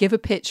give a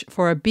pitch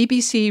for a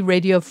BBC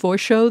Radio 4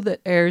 show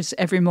that airs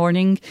every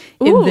morning.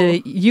 In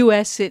the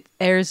US, it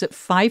airs at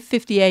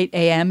 5:58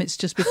 a.m. It's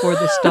just before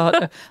the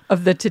start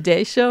of the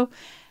Today Show.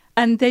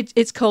 And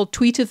it's called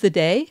Tweet of the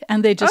Day,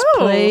 and they just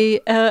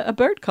play a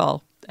bird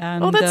call.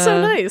 And, that's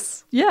so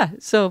nice. Yeah,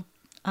 so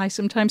I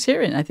sometimes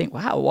hear it, and I think,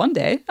 wow, one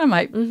day I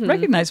might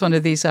recognize one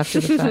of these after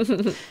the fact.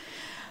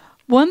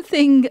 One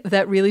thing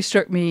that really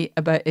struck me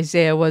about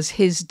Isaiah was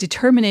his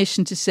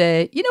determination to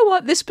say, you know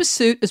what, this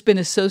pursuit has been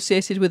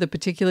associated with a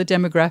particular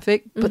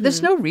demographic, but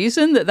there's no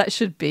reason that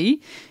should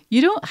be.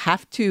 You don't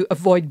have to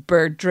avoid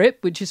bird drip,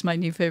 which is my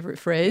new favorite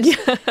phrase.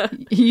 Yeah.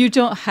 You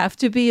don't have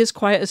to be as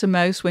quiet as a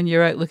mouse when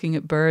you're out looking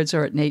at birds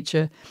or at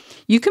nature.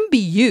 You can be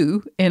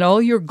you in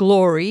all your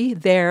glory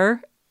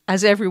there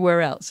as everywhere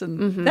else.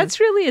 And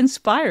that's really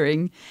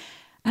inspiring.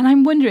 And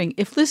I'm wondering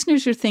if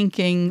listeners are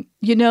thinking,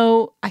 you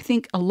know, I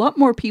think a lot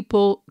more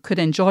people could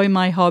enjoy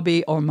my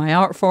hobby or my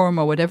art form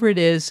or whatever it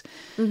is.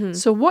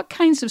 So what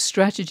kinds of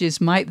strategies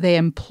might they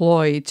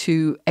employ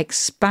to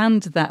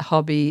expand that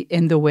hobby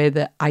in the way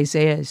that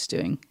Isaiah is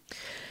doing?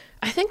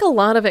 I think a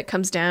lot of it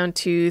comes down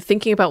to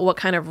thinking about what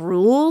kind of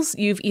rules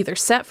you've either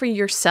set for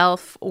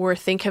yourself or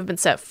think have been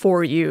set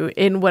for you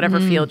in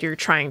whatever field you're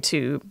trying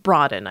to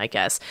broaden, I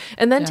guess.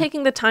 And then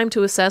taking the time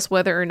to assess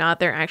whether or not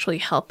they're actually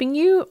helping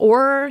you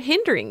or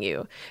hindering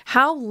you.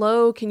 How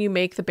low can you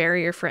make the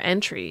barrier for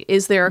entry?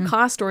 Is there a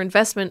cost or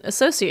investment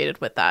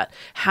associated with that?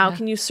 How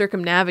can you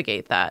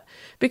circumnavigate that?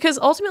 Because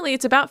ultimately,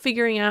 it's about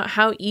figuring out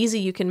how easy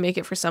you can make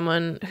it for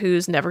someone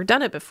who's never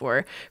done it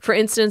before. For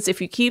instance,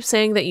 if you keep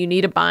saying that you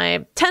need to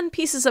buy 10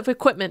 pieces of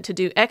equipment to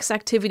do X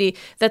activity,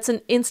 that's an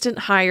instant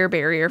higher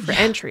barrier for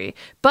entry.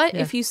 But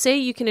if you say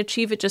you can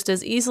achieve it just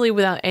as easily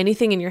without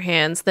anything in your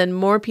hands, then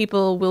more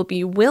people will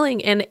be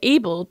willing and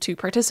able to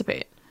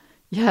participate.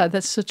 Yeah,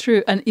 that's so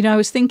true. And, you know, I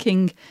was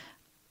thinking,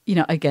 you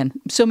know, again,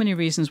 so many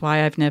reasons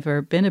why I've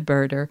never been a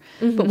birder.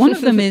 But one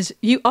of them is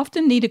you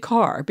often need a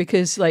car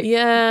because, like,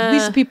 at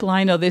least the people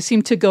I know, they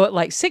seem to go at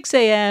like 6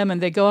 a.m. and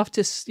they go off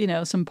to, you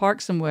know, some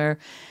park somewhere.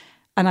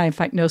 And I, in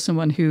fact, know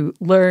someone who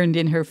learned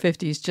in her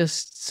 50s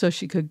just so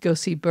she could go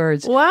see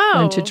birds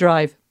and to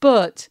drive.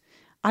 But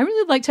I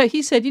really liked how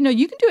he said, you know,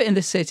 you can do it in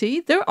the city.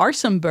 There are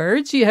some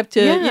birds. You have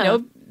to, you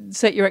know,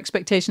 set your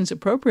expectations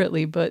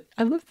appropriately. But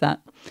I love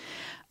that.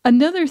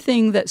 Another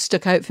thing that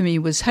stuck out for me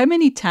was how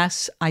many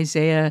tasks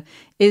Isaiah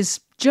is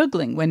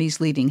juggling when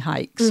he's leading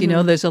hikes. You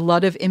know, there's a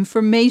lot of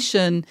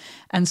information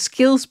and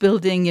skills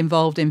building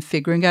involved in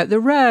figuring out the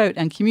route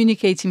and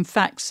communicating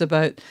facts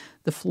about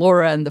the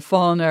flora and the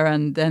fauna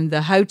and then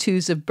the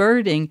how-tos of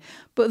birding.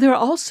 But there are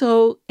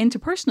also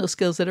interpersonal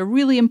skills that are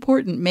really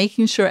important,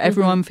 making sure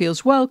everyone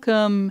feels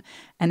welcome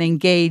and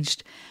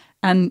engaged.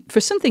 And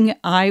for something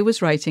I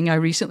was writing, I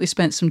recently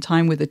spent some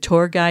time with a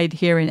tour guide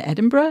here in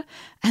Edinburgh.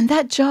 And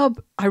that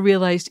job, I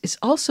realized, is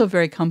also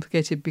very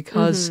complicated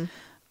because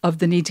of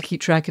the need to keep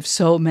track of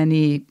so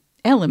many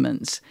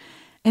elements.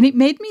 And it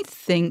made me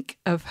think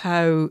of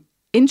how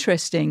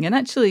interesting and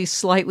actually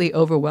slightly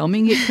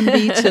overwhelming it can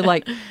be to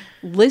like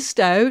list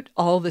out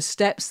all the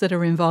steps that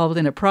are involved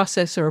in a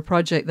process or a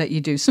project that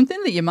you do,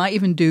 something that you might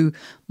even do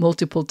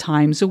multiple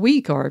times a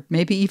week or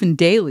maybe even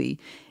daily.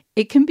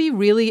 It can be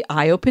really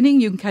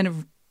eye-opening. You can kind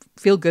of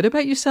feel good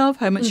about yourself,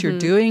 how much you're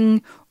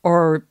doing,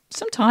 or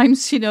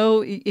sometimes, you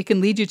know, it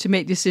can lead you to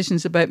make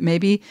decisions about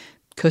maybe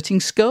cutting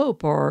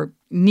scope or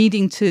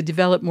needing to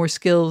develop more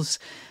skills.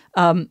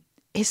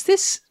 Is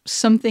this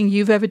something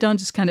you've ever done,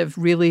 just kind of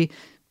really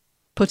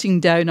putting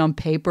down on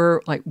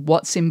paper, like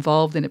what's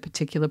involved in a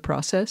particular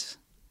process?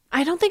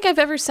 I don't think I've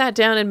ever sat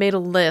down and made a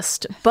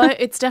list, but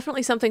it's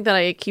definitely something that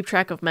I keep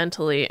track of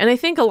mentally. And I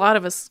think a lot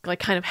of us like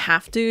kind of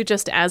have to,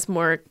 just as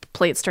more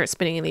plates start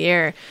spinning in the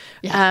air.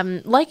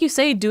 Like you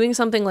say, doing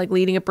something like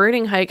leading a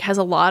birding hike has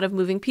a lot of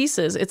moving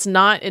pieces. It's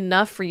not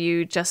enough for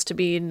you just to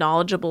be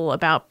knowledgeable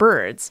about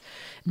birds.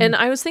 And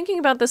I was thinking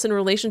about this in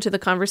relation to the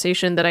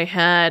conversation that I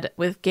had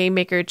with game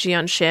maker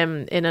Jian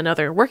Shim in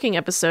another working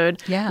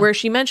episode, where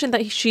she mentioned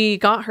that she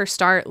got her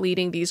start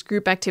leading these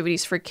group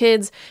activities for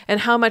kids and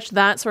how much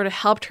that sort of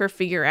helped her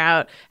figure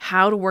out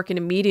how to work in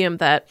a medium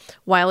that,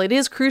 while it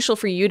is crucial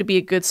for you to be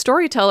a good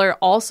storyteller,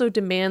 also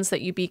demands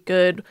that you be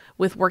good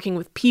with working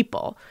with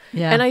people.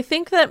 And I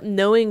think that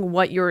knowing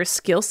what your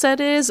skill set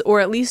is, or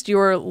at least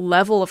your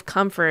level of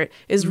comfort,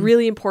 is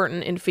really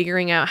important in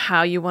figuring out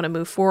how you want to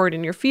move forward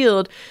in your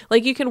field.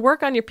 Like, you can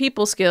work on your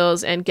people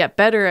skills and get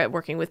better at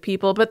working with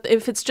people, but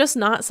if it's just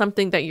not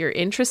something that you're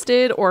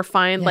interested or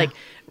find like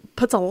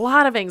puts a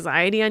lot of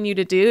anxiety on you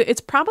to do, it's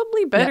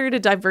probably better to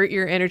divert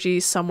your energy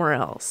somewhere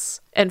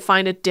else and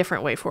find a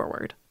different way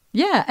forward.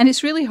 Yeah, and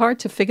it's really hard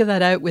to figure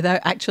that out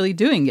without actually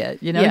doing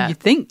it. You know, you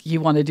think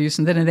you want to do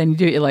something and then you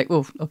do it, you're like,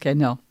 oh, okay,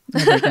 no,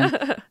 never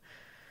again.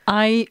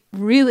 I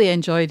really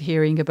enjoyed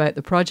hearing about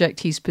the project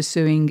he's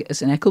pursuing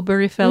as an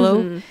Ecklebury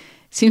Fellow.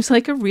 Seems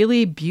like a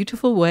really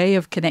beautiful way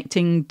of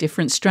connecting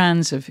different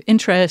strands of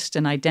interest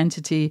and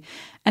identity.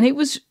 And it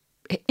was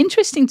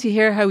interesting to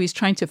hear how he's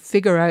trying to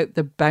figure out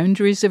the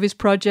boundaries of his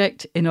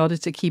project in order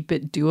to keep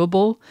it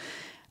doable.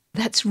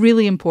 That's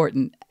really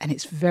important. And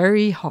it's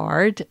very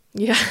hard.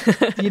 Yeah.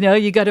 You know,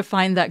 you got to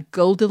find that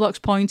Goldilocks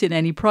point in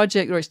any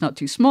project where it's not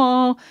too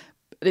small,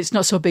 but it's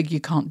not so big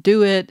you can't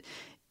do it.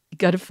 You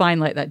got to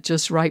find like that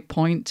just right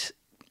point.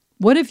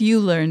 What have you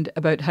learned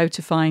about how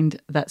to find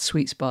that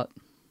sweet spot?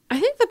 I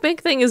think the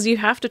big thing is you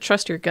have to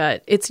trust your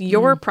gut. It's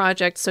your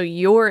project, so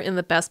you're in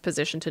the best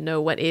position to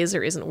know what is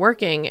or isn't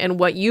working and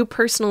what you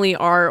personally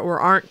are or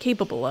aren't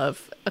capable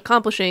of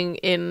accomplishing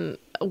in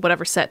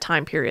whatever set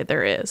time period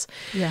there is.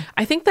 Yeah.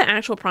 I think the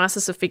actual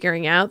process of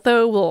figuring out,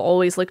 though, will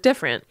always look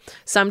different.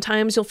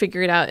 Sometimes you'll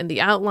figure it out in the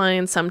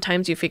outline,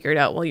 sometimes you figure it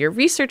out while you're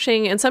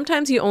researching, and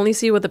sometimes you only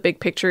see what the big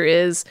picture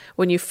is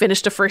when you've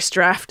finished a first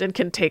draft and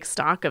can take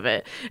stock of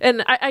it.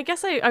 And I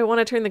guess I want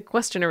to turn the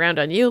question around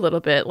on you a little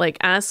bit. Like,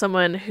 as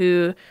someone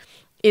who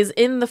is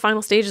in the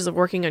final stages of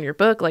working on your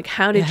book, like,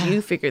 how did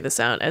you figure this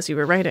out as you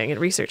were writing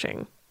and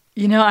researching?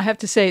 You know, I have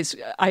to say,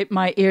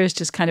 my ears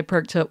just kind of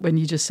perked up when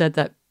you just said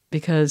that,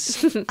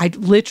 because I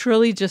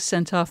literally just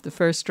sent off the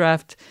first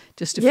draft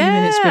just a few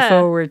minutes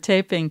before we were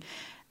taping.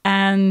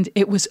 And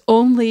it was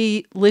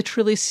only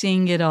literally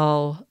seeing it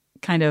all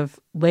kind of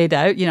laid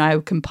out. You know, I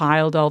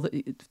compiled all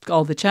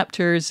the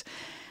chapters,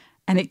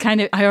 and it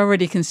kind of, I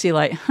already can see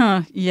like,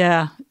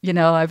 you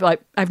know,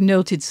 I've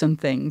noted some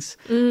things.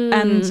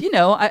 And, you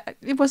know,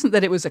 it wasn't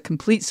that it was a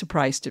complete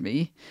surprise to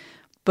me,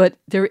 but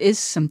there is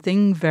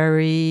something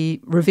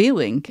very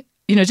revealing.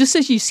 You know, just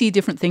as you see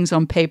different things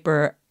on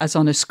paper as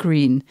on a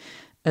screen,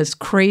 as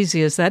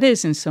crazy as that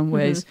is in some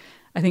ways,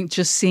 I think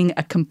just seeing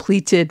a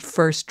completed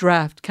first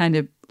draft kind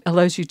of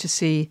allows you to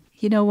see,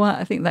 you know what,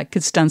 I think that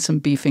could stand some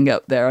beefing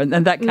up there. And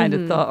that kind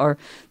of thought, or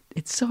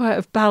it's so out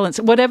of balance.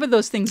 Whatever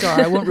those things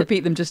are, I won't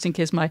repeat them just in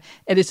case my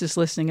editor's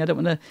listening. I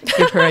don't want to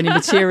give her any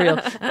material.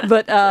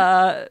 But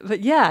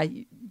yeah,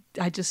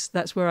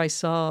 that's where I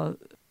saw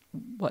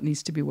what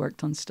needs to be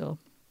worked on still.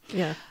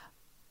 Yeah.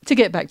 To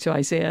get back to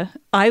Isaiah,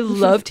 I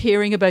loved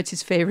hearing about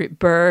his favorite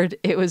bird.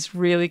 It was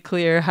really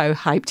clear how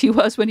hyped he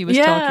was when he was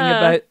talking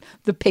about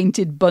the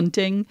painted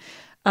bunting.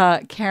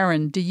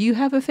 Karen, do you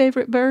have a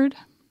favorite bird?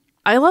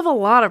 I love a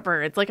lot of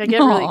birds. Like, I get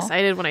really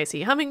excited when I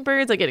see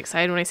hummingbirds. I get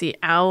excited when I see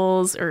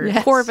owls or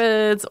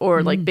corvids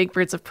or like big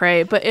birds of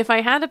prey. But if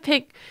I had to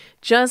pick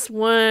just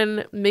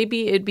one,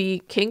 maybe it'd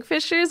be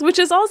kingfishers, which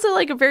is also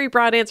like a very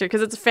broad answer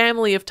because it's a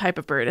family of type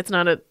of bird. It's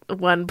not a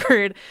one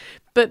bird.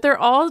 But they're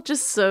all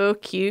just so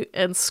cute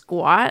and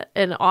squat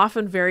and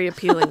often very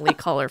appealingly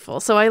colorful.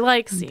 So I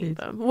like seeing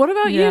them. What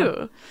about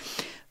you?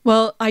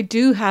 Well, I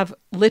do have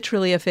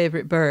literally a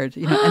favorite bird,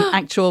 you know, an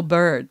actual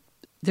bird.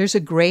 There's a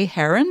grey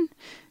heron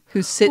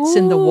who sits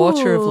in the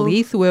water of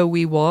Leith where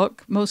we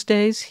walk most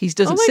days. He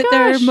doesn't sit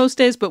there most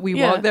days, but we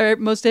walk there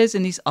most days,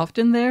 and he's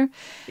often there.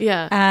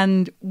 Yeah.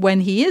 And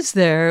when he is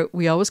there,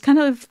 we always kind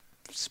of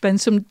spend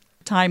some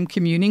time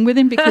communing with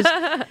him because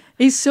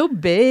he's so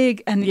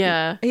big, and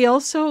he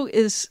also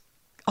is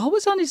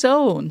always on his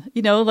own.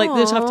 You know, like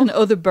there's often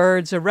other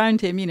birds around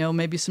him, you know,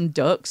 maybe some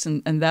ducks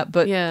and that,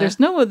 but there's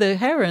no other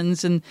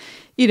herons. And,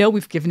 you know,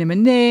 we've given him a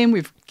name,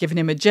 we've given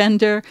him a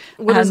gender.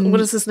 What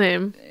is his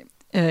name?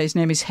 His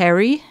name is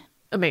Harry.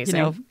 Amazing.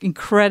 You know,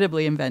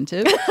 incredibly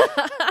inventive.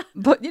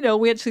 But, you know,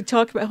 we actually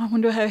talk about, I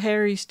wonder how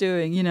Harry's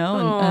doing, you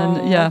know,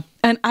 and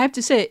And I have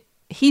to say,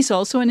 he's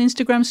also an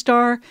Instagram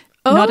star.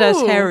 Not as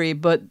Harry,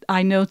 but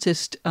I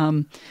noticed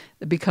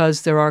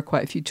because there are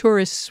quite a few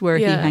tourists where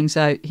he hangs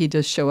out, he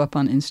does show up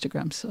on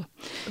Instagram. So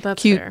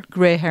that's cute fair.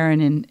 grey heron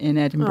in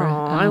Edinburgh.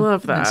 Oh, I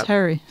love that. That's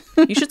Harry.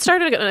 You should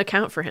start an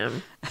account for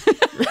him.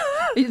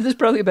 There's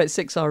probably about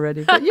 6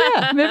 already. But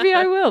yeah, maybe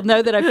I will.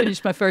 Now that I've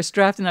finished my first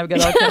draft and I've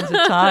got all kinds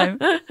of time.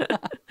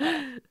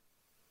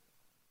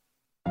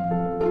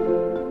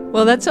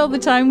 Well, that's all the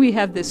time we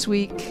have this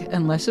week,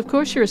 unless, of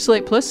course, you're a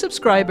Slate Plus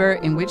subscriber,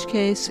 in which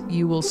case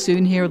you will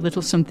soon hear a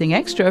little something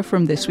extra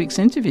from this week's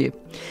interview.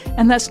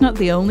 And that's not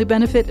the only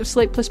benefit of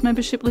Slate Plus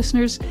membership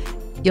listeners.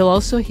 You'll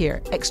also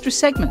hear extra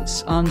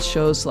segments on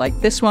shows like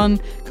this one,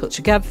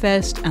 Culture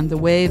Gabfest, and The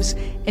Waves,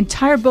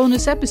 entire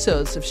bonus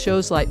episodes of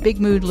shows like Big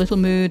Mood, Little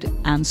Mood,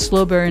 and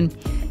Slow Burn,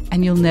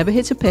 and you'll never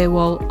hit a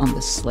paywall on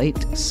the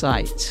Slate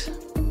site.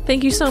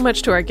 Thank you so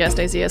much to our guest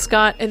Isaiah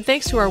Scott, and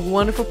thanks to our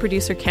wonderful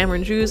producer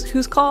Cameron Jews,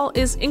 whose call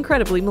is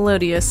incredibly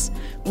melodious.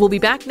 We'll be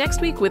back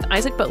next week with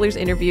Isaac Butler's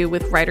interview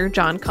with writer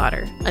John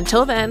Cotter.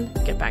 Until then,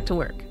 get back to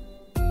work.